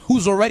Mixon,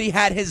 who's already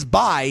had his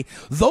bye,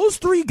 those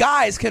 3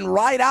 guys can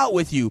ride out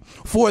with you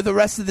for the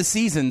rest of the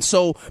season.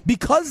 So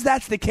because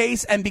that's the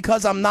case, and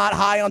because I'm not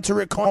high on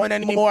Tariq Cohen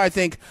anymore, I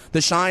think the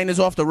shine is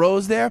off the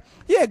rose there.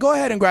 Yeah, go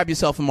ahead and grab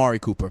yourself Amari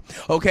Cooper.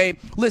 Okay?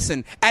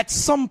 Listen, at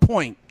some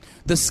point,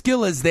 the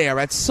skill is there.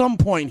 At some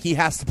point, he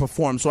has to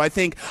perform. So I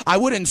think I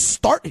wouldn't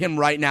start him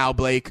right now,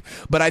 Blake,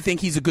 but I think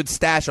he's a good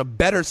stash, a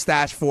better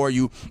stash for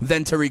you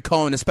than Tariq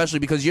Cohen, especially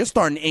because you're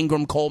starting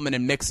Ingram, Coleman,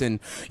 and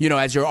Mixon,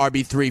 as your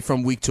RB3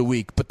 from week to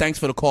week. But thanks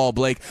for the call,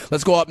 Blake.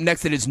 Let's go up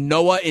next. It is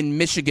Noah in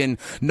Michigan.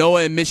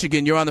 Noah in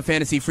Michigan, you're on the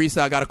Fantasy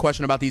Freestyle. I got a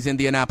question about these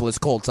Indianapolis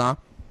Colts, huh?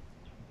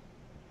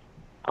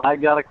 I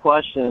got a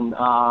question.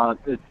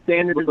 It's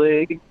Standard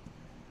League.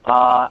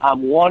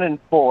 I'm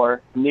 1-4.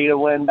 Need a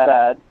win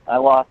bad. I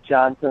lost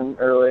Johnson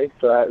early,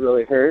 so that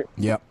really hurt.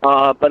 Yep.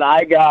 But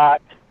I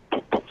got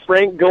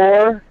Frank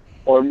Gore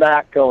or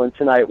Mac going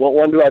tonight. What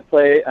one do I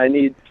play? I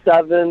need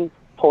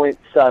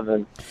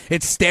 7.7.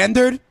 It's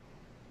standard?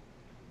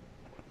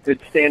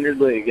 It's Standard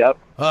League, yep.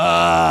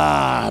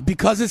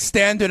 Because it's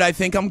standard, I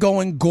think I'm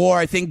going Gore.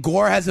 I think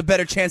Gore has a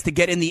better chance to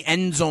get in the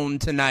end zone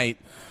tonight.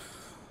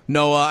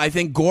 Noah, I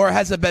think Gore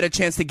has a better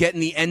chance to get in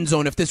the end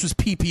zone. If this was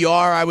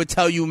PPR, I would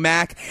tell you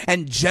Mac.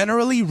 And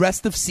generally,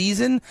 rest of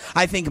season,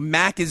 I think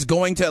Mac is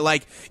going to,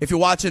 like, if you're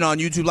watching on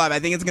YouTube Live, I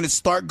think it's going to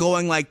start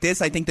going like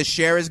this. I think the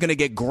share is going to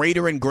get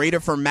greater and greater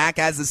for Mac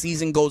as the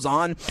season goes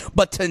on.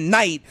 But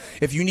tonight,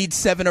 if you need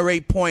 7 or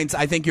 8 points,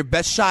 I think your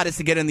best shot is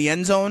to get in the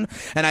end zone.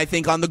 And I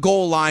think on the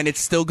goal line,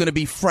 it's still going to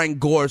be Frank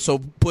Gore. So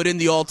put in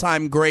the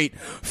all-time great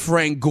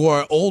Frank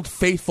Gore. Old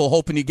Faithful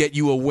hoping to get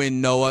you a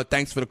win, Noah.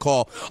 Thanks for the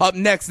call. Up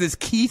next is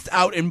Keith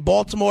out in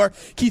Baltimore.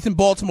 Keith in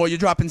Baltimore, you're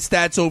dropping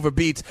stats over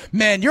beats.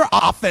 Man, your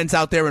offense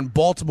out there in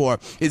Baltimore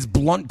is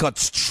blunt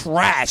guts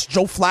trash.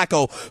 Joe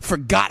Flacco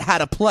forgot how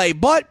to play,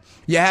 but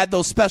you had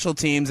those special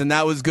teams, and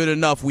that was good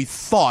enough, we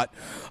thought.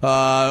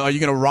 Are you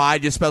going to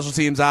ride your special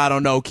teams? I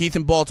don't know. Keith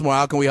in Baltimore,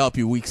 how can we help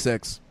you week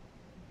 6?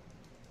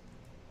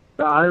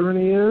 The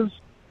irony is,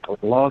 I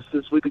lost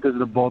this week because of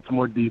the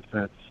Baltimore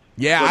defense.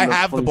 Yeah, I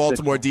have the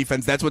Baltimore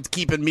defense. That's what's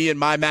keeping me in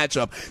my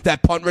matchup.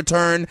 That punt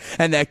return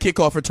and that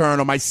kickoff return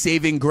are my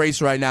saving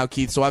grace right now,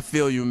 Keith. So I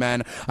feel you,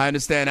 man. I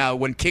understand how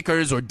when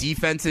kickers or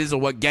defenses or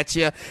what gets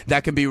you,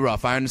 that can be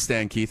rough. I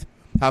understand, Keith.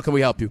 How can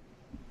we help you?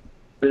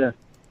 Yeah.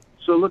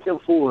 So looking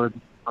forward,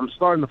 I'm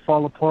starting to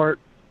fall apart.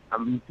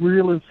 I'm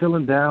really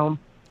feeling down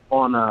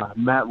on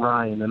Matt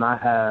Ryan, and I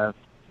have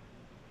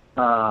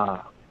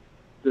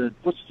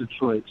what's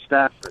Detroit?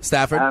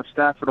 Stafford. I have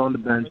Stafford on the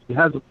bench. He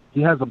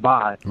has a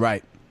bye.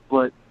 Right.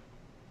 But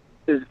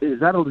is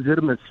that a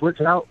legitimate switch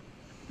out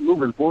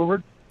moving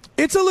forward?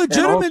 It's a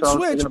legitimate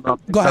switch.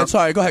 Go ahead.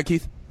 Sorry. Go ahead,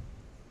 Keith.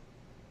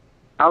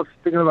 I was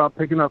thinking about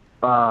picking up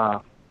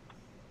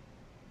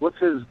what's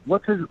his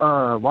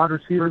wide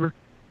receiver?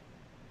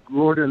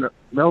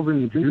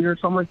 Melvin Jr. or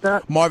something like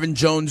that? Marvin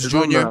Jones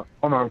Jr.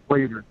 On our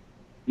waiver.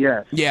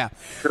 Yes. Yeah.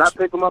 Should I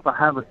pick him up? I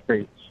have a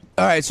space.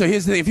 All right, so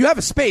here's the thing. If you have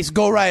a space,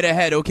 go right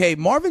ahead, okay?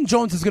 Marvin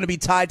Jones is going to be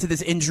tied to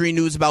this injury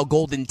news about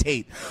Golden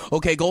Tate.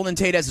 Okay, Golden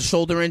Tate has a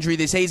shoulder injury.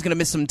 They say he's going to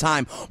miss some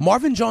time.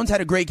 Marvin Jones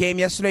had a great game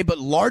yesterday, but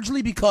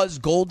largely because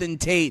Golden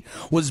Tate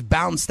was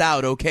bounced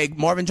out, okay?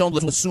 Marvin Jones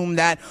will assume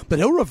that, but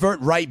he'll revert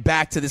right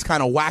back to this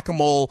kind of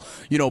whack-a-mole,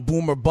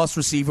 boom or bust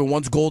receiver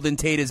once Golden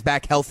Tate is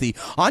back healthy.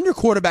 On your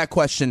quarterback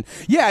question,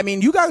 yeah, I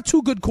mean, you got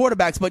 2 good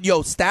quarterbacks, but,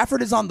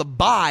 Stafford is on the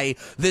bye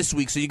this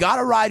week, so you got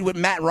to ride with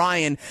Matt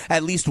Ryan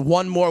at least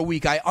one more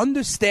week. I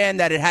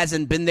understand that it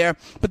hasn't been there,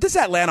 but this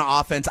Atlanta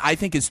offense, I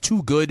think, is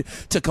too good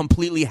to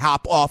completely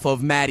hop off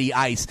of Matty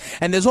Ice.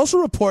 And there's also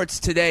reports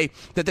today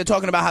that they're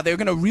talking about how they're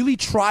going to really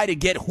try to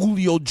get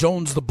Julio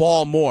Jones the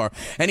ball more.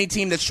 Any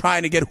team that's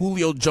trying to get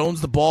Julio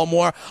Jones the ball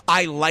more,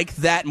 I like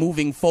that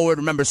moving forward.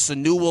 Remember,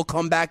 Sanu will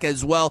come back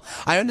as well.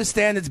 I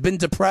understand it's been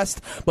depressed,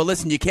 but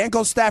listen, you can't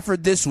go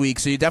Stafford this week,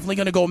 so you're definitely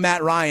going to go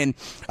Matt Ryan.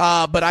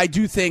 But I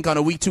do think on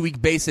a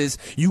week-to-week basis,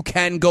 you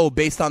can go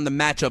based on the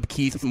matchup,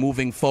 Keith,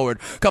 moving forward.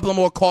 A couple of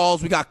more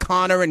calls. We got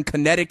Connor in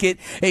Connecticut.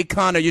 Hey,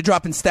 Connor, you're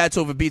dropping stats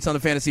over beats on the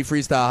Fantasy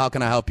Freestyle. How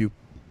can I help you?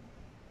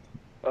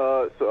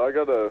 So I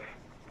got a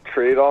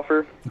trade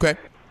offer. Okay.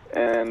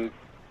 And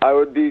I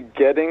would be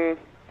getting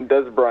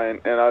Dez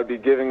Bryant, and I would be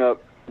giving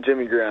up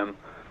Jimmy Graham.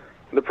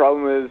 The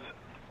problem is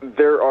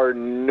there are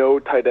no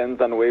tight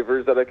ends on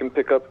waivers that I can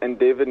pick up, and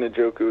David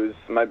Njoku is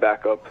my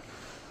backup.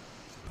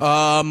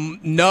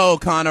 No,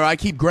 Connor, I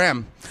keep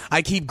Graham.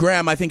 I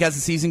think as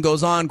the season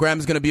goes on, Graham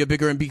is going to be a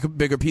bigger and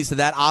bigger piece of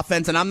that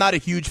offense. And I'm not a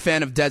huge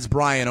fan of Dez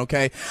Bryant,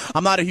 okay?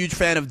 I'm not a huge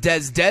fan of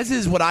Dez. Dez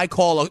is what I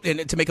call,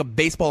 to make a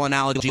baseball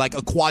analogy, like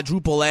a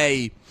quadruple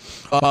A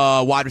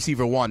wide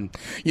receiver 1.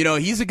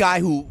 He's a guy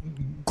who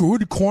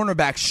good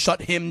cornerbacks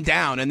shut him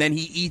down, and then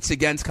he eats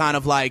against kind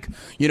of like,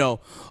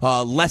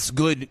 less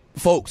good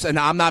folks. And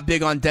I'm not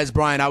big on Dez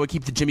Bryant. I would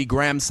keep the Jimmy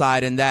Graham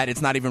side in that.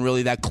 It's not even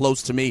really that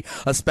close to me,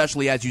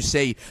 especially as you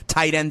say,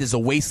 tight end is a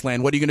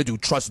wasteland. What are you going to do?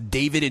 Trust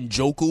David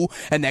Njoku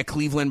and that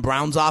Cleveland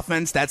Browns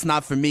offense? That's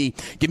not for me.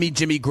 Give me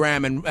Jimmy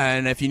Graham,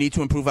 and if you need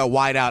to improve at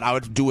wideout, I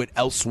would do it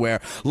elsewhere.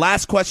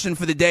 Last question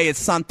for the day is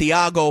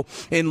Santiago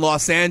in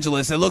Los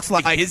Angeles. It looks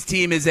like his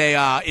team is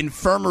a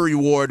infirmary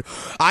ward.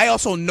 I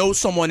also know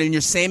someone in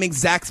your same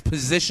exact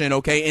position,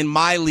 okay, in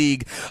my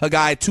league, a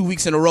guy 2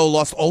 weeks in a row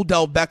lost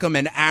Odell Beckham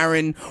and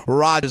Aaron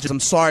Rodgers. I'm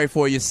sorry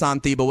for you,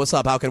 Santi, but what's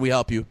up? How can we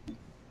help you?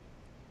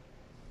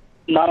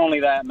 Not only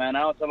that, man,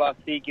 I also lost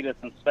Zeke to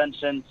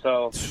suspension,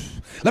 so...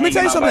 Let me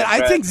tell you something.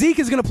 I think Zeke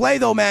is going to play,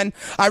 though, man.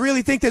 I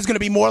really think there's going to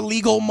be more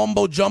legal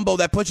mumbo-jumbo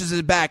that pushes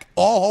it back.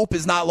 All hope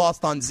is not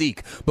lost on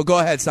Zeke. But go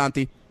ahead,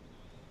 Santi.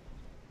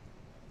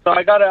 So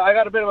I got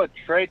a bit of a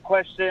trade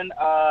question.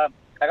 I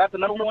got the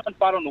number 1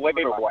 spot on the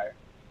waiver wire.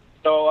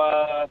 So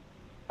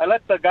I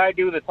let the guy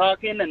do the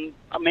talking and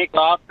make the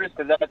offers,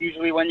 because that's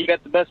usually when you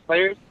get the best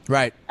players.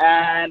 Right.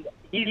 And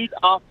he's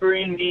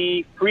offering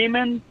me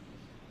Freeman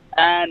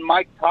and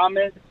Mike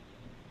Thomas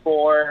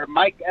for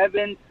Mike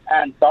Evans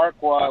and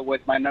Darkwa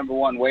with my number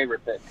 1 waiver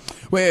pick.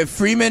 Wait,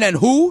 Freeman and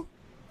who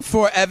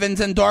for Evans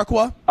and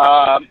Darkwa?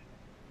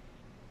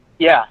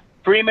 Yeah,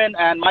 Freeman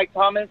and Mike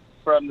Thomas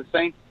from the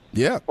Saints.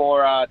 Yeah.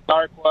 For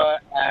Darkwa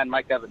and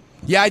Mike Evans.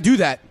 Yeah, I do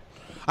that.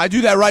 I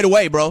do that right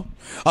away, bro.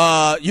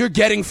 You're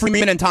getting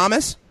Freeman and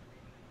Thomas?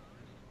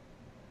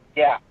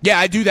 Yeah. Yeah,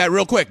 I do that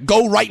real quick.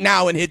 Go right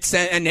now and hit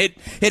send and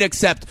hit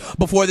accept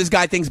before this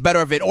guy thinks better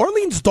of it.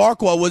 Orleans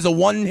Darkwa was a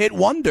one-hit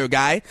wonder,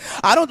 guy.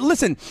 I don't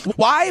listen.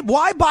 Why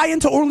buy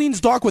into Orleans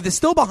Darkwa? They're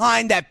still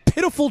behind that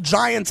pitiful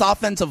Giants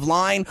offensive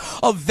line.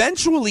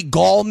 Eventually,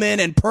 Gallman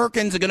and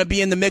Perkins are going to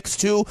be in the mix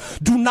too.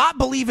 Do not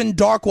believe in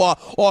Darkwa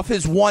off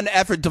his one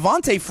effort.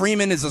 Devontae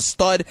Freeman is a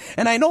stud,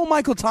 and I know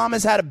Michael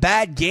Thomas had a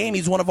bad game.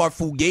 He's one of our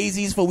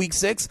fugazis for Week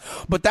 6,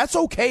 but that's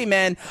okay,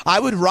 man. I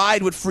would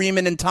ride with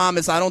Freeman and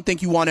Thomas. I don't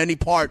think you want any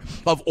part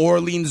of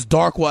Orleans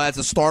Darkwa as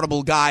a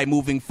startable guy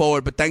moving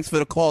forward. But thanks for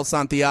the call,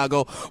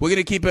 Santiago. We're going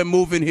to keep it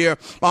moving here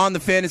on the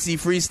Fantasy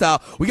Freestyle.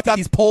 We got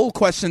these poll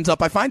questions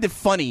up. I find it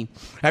funny.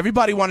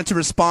 Everybody wanted to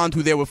respond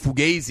who their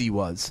Fugazi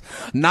was.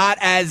 Not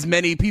as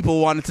many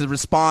people wanted to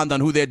respond on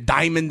who their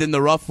diamond in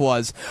the rough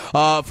was.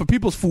 For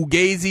people's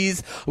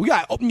Fugazis, we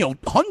got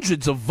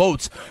hundreds of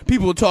votes.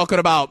 People were talking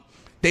about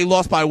they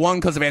lost by 1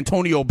 because of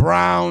Antonio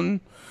Brown.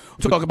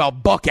 Talk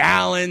about Buck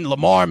Allen,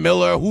 Lamar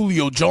Miller,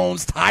 Julio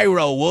Jones,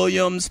 Tyrell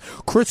Williams,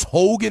 Chris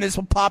Hogan is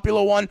a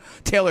popular one.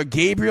 Taylor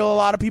Gabriel, a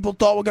lot of people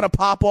thought were going to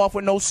pop off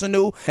with no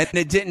Sanu, and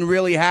it didn't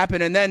really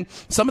happen. And then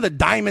some of the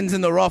diamonds in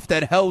the rough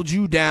that held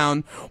you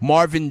down,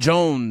 Marvin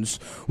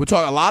Jones. We're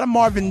talking a lot of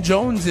Marvin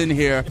Jones in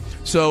here.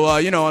 So,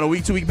 on a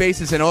week-to-week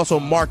basis, and also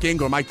Mark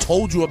Ingram. I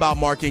told you about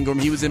Mark Ingram.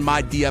 He was in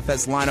my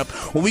DFS lineup.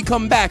 When we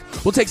come back,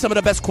 we'll take some of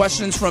the best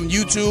questions from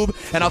YouTube,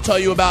 and I'll tell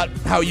you about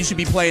how you should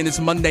be playing this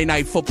Monday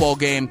Night Football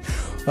game.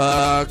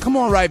 Come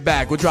on right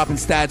back. We're dropping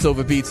stats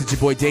over beats. It's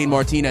your boy Dane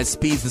Martinez,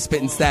 Speeds, the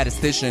Spittin'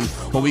 Statistician.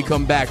 When we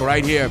come back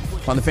right here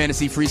on the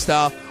Fantasy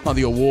Freestyle on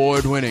the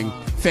award-winning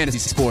Fantasy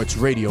Sports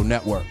Radio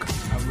Network.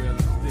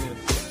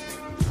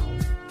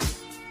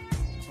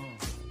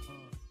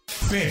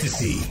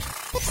 Fantasy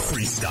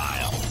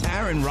Freestyle.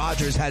 Aaron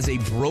Rodgers has a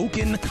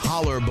broken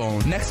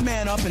collarbone. Next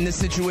man up in this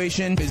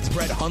situation is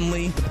Brett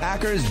Hundley. The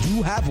Packers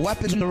do have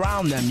weapons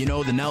around them.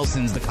 The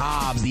Nelsons, the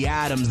Cobbs, the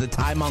Adams, the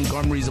Ty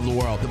Montgomerys of the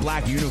world, the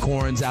black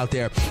unicorns out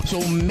there.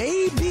 So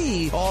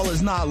maybe all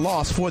is not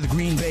lost for the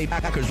Green Bay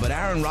Packers, but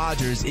Aaron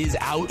Rodgers is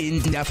out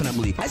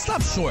indefinitely. I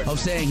stopped short of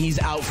saying he's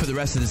out for the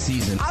rest of the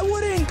season. I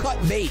wouldn't cut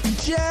bait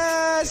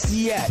just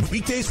yet.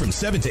 Weekdays from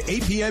 7 to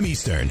 8 p.m.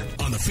 Eastern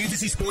on the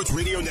Fantasy Sports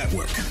Radio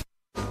Network.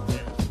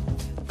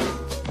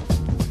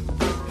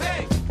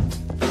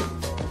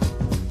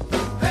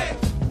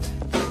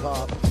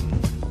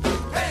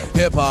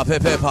 Hip hop,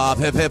 hip hop,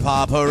 hip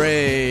hop,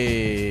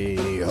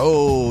 hooray.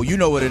 Oh, you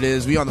know what it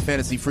is. We on the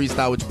Fantasy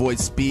Freestyle with your boy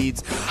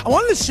Speeds. I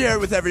wanted to share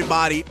it with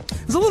everybody.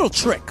 There's a little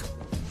trick.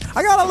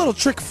 I got a little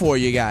trick for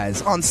you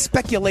guys on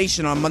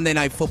speculation on Monday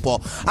Night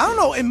Football. I don't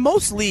know, in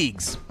most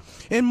leagues,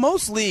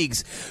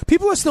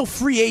 people are still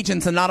free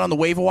agents and not on the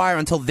waiver wire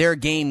until their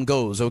game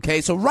goes, okay?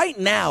 So right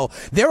now,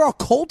 there are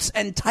Colts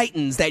and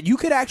Titans that you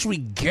could actually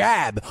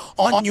grab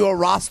on your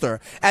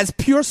roster as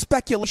pure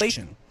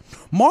speculation.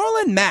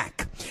 Marlon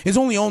Mack is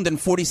only owned in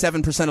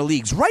 47% of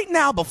leagues. Right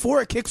now,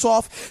 before it kicks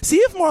off, see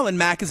if Marlon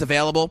Mack is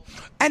available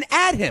and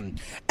add him.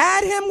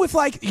 Add him with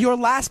your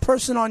last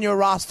person on your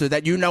roster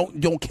that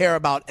don't care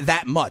about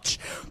that much.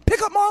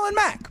 Pick up Marlon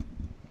Mack.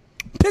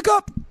 Pick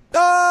up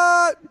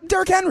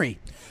Derrick Henry.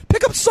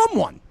 Pick up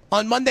someone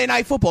on Monday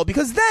Night Football,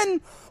 because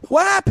then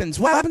what happens?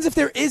 What happens if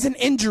there is an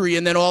injury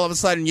and then all of a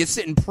sudden you're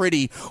sitting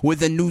pretty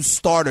with a new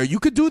starter? You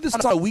could do this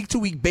on a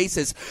week-to-week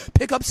basis.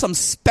 Pick up some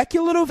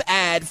speculative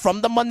ad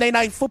from the Monday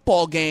Night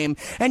Football game,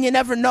 and you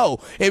never know.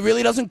 It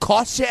really doesn't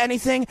cost you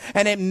anything,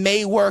 and it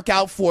may work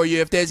out for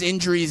you if there's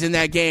injuries in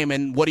that game.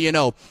 And what do you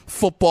know?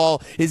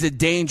 Football is a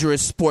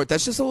dangerous sport.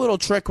 That's just a little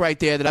trick right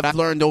there that I've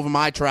learned over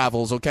my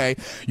travels, okay?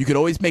 You could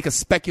always make a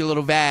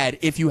speculative ad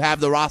if you have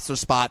the roster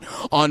spot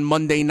on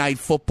Monday Night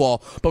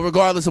Football. But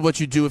regardless of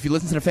what you do, if you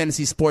listen to the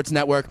Fantasy Sports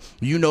Network,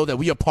 you know that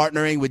we are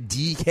partnering with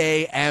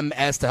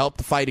DKMS to help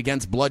the fight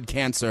against blood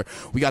cancer.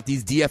 We got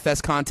these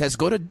DFS contests.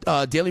 Go to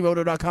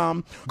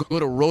dailyroto.com, go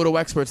to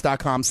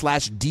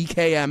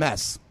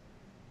rotoexperts.com/DKMS.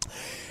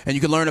 And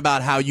you can learn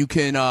about how you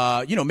can,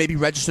 maybe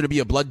register to be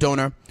a blood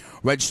donor,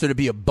 register to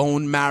be a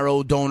bone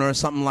marrow donor,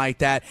 something like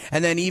that.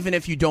 And then even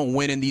if you don't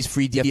win in these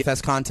free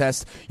DFS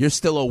contests, you're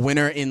still a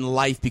winner in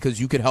life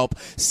because you could help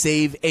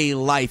save a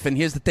life. And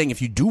here's the thing.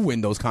 If you do win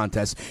those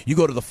contests, you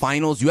go to the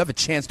finals, you have a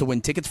chance to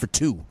win tickets for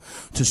 2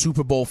 to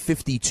Super Bowl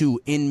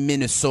 52 in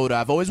Minnesota.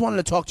 I've always wanted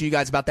to talk to you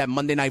guys about that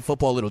Monday Night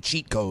Football little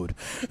cheat code.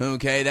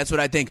 Okay, that's what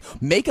I think.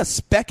 Make a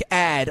spec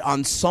ad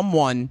on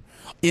someone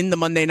in the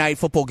Monday Night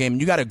Football game.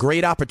 You got a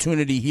great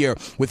opportunity here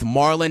with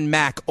Marlon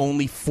Mack,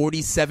 only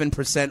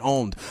 47%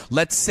 owned.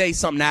 Let's say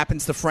something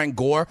happens to Frank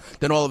Gore,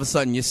 then all of a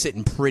sudden you're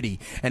sitting pretty,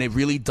 and it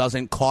really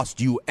doesn't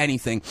cost you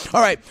anything.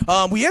 All right,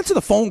 we answer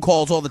the phone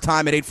calls all the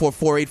time at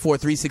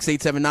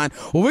 844-843-6879.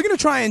 What we're going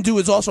to try and do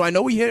is also, I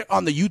know we hit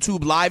on the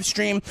YouTube live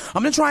stream,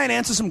 I'm going to try and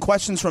answer some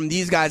questions from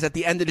these guys at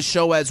the end of the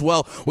show as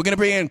well. We're going to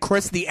bring in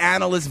Chris, the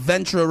analyst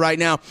Ventura, right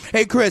now.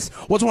 Hey, Chris,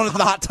 what's one of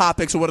the hot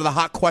topics or what are the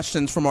hot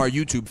questions from our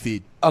YouTube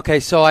feed?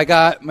 Okay, so I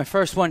got my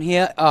first one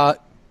here.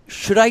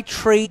 should I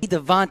trade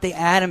Davante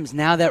Adams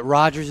now that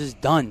Rodgers is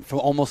done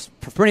for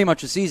pretty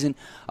much a season?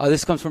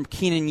 This comes from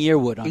Keenan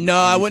Yearwood. No,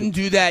 I wouldn't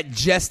do that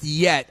just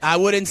yet. I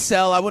wouldn't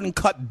sell. I wouldn't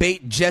cut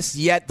bait just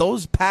yet.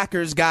 Those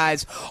Packers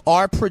guys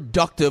are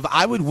productive.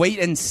 I would wait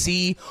and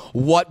see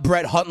what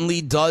Brett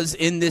Hundley does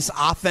in this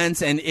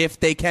offense and if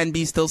they can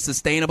be still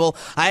sustainable.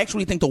 I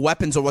actually think the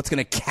weapons are what's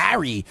going to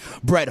carry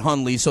Brett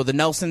Hundley. So the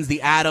Nelsons,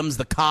 the Adams,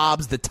 the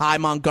Cobbs, the Ty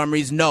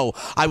Montgomerys, no,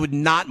 I would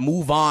not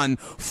move on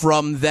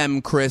from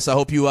them, Chris. I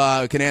hope you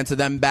can answer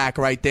them back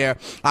right there.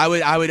 I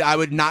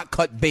would not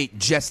cut bait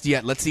just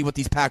yet. Let's see what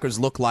these Packers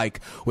look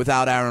like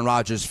without Aaron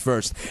Rodgers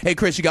first. Hey,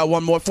 Chris, you got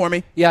one more for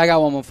me? Yeah, I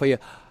got one more for you.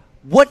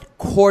 What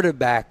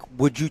quarterback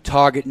would you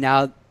target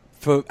now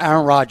for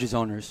Aaron Rodgers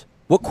owners?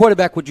 What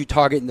quarterback would you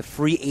target in the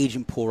free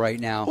agent pool right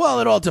now? Well,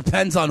 it all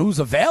depends on who's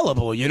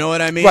available. You know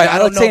what I mean?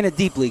 Right, let's say in a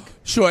deep league.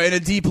 Sure, in a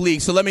deep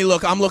league. So let me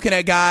look. I'm looking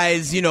at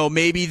guys,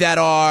 maybe that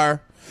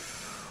are...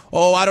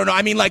 Oh, I don't know.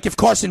 I mean, like if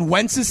Carson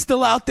Wentz is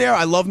still out there,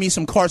 I love me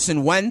some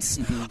Carson Wentz.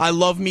 Mm-hmm. I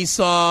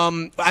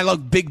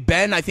love Big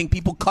Ben. I think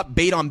people cut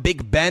bait on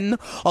Big Ben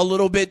a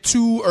little bit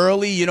too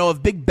early.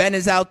 If Big Ben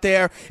is out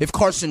there, if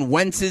Carson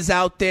Wentz is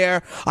out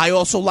there, I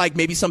also like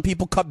maybe some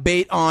people cut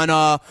bait on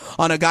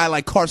a guy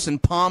like Carson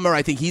Palmer.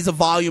 I think he's a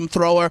volume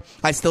thrower.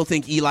 I still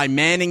think Eli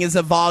Manning is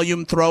a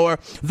volume thrower.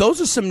 Those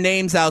are some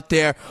names out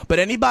there. But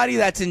anybody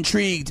that's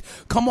intrigued,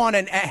 come on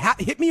and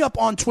hit me up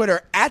on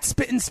Twitter at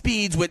Spittin'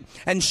 Speeds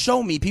and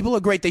show me. People are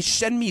great. They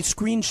send me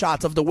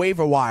screenshots of the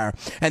waiver wire,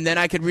 and then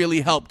I could really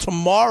help.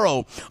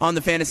 Tomorrow on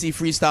the Fantasy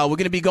Freestyle, we're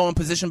going to be going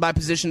position by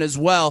position as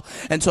well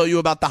and tell you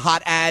about the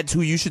hot ads, who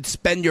you should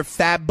spend your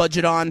fab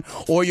budget on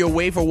or your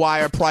waiver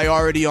wire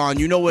priority on.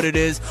 You know what it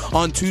is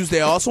on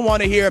Tuesday. I also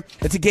want to hear,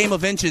 it's a game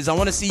of inches. I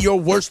want to see your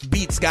worst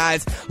beats,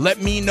 guys.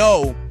 Let me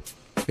know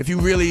if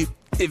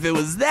it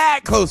was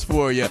that close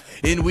for you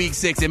in Week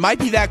 6. It might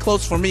be that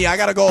close for me. I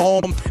got to go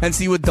home and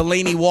see what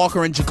Delaney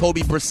Walker and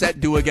Jacoby Brissett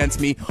do against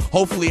me.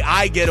 Hopefully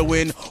I get a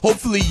win.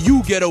 Hopefully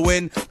you get a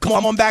win.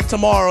 Come on back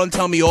tomorrow and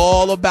tell me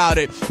all about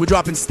it. We're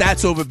dropping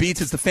stats over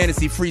beats. It's the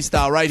Fantasy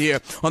Freestyle right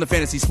here on the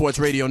Fantasy Sports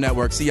Radio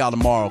Network. See y'all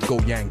tomorrow. Go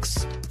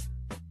Yanks.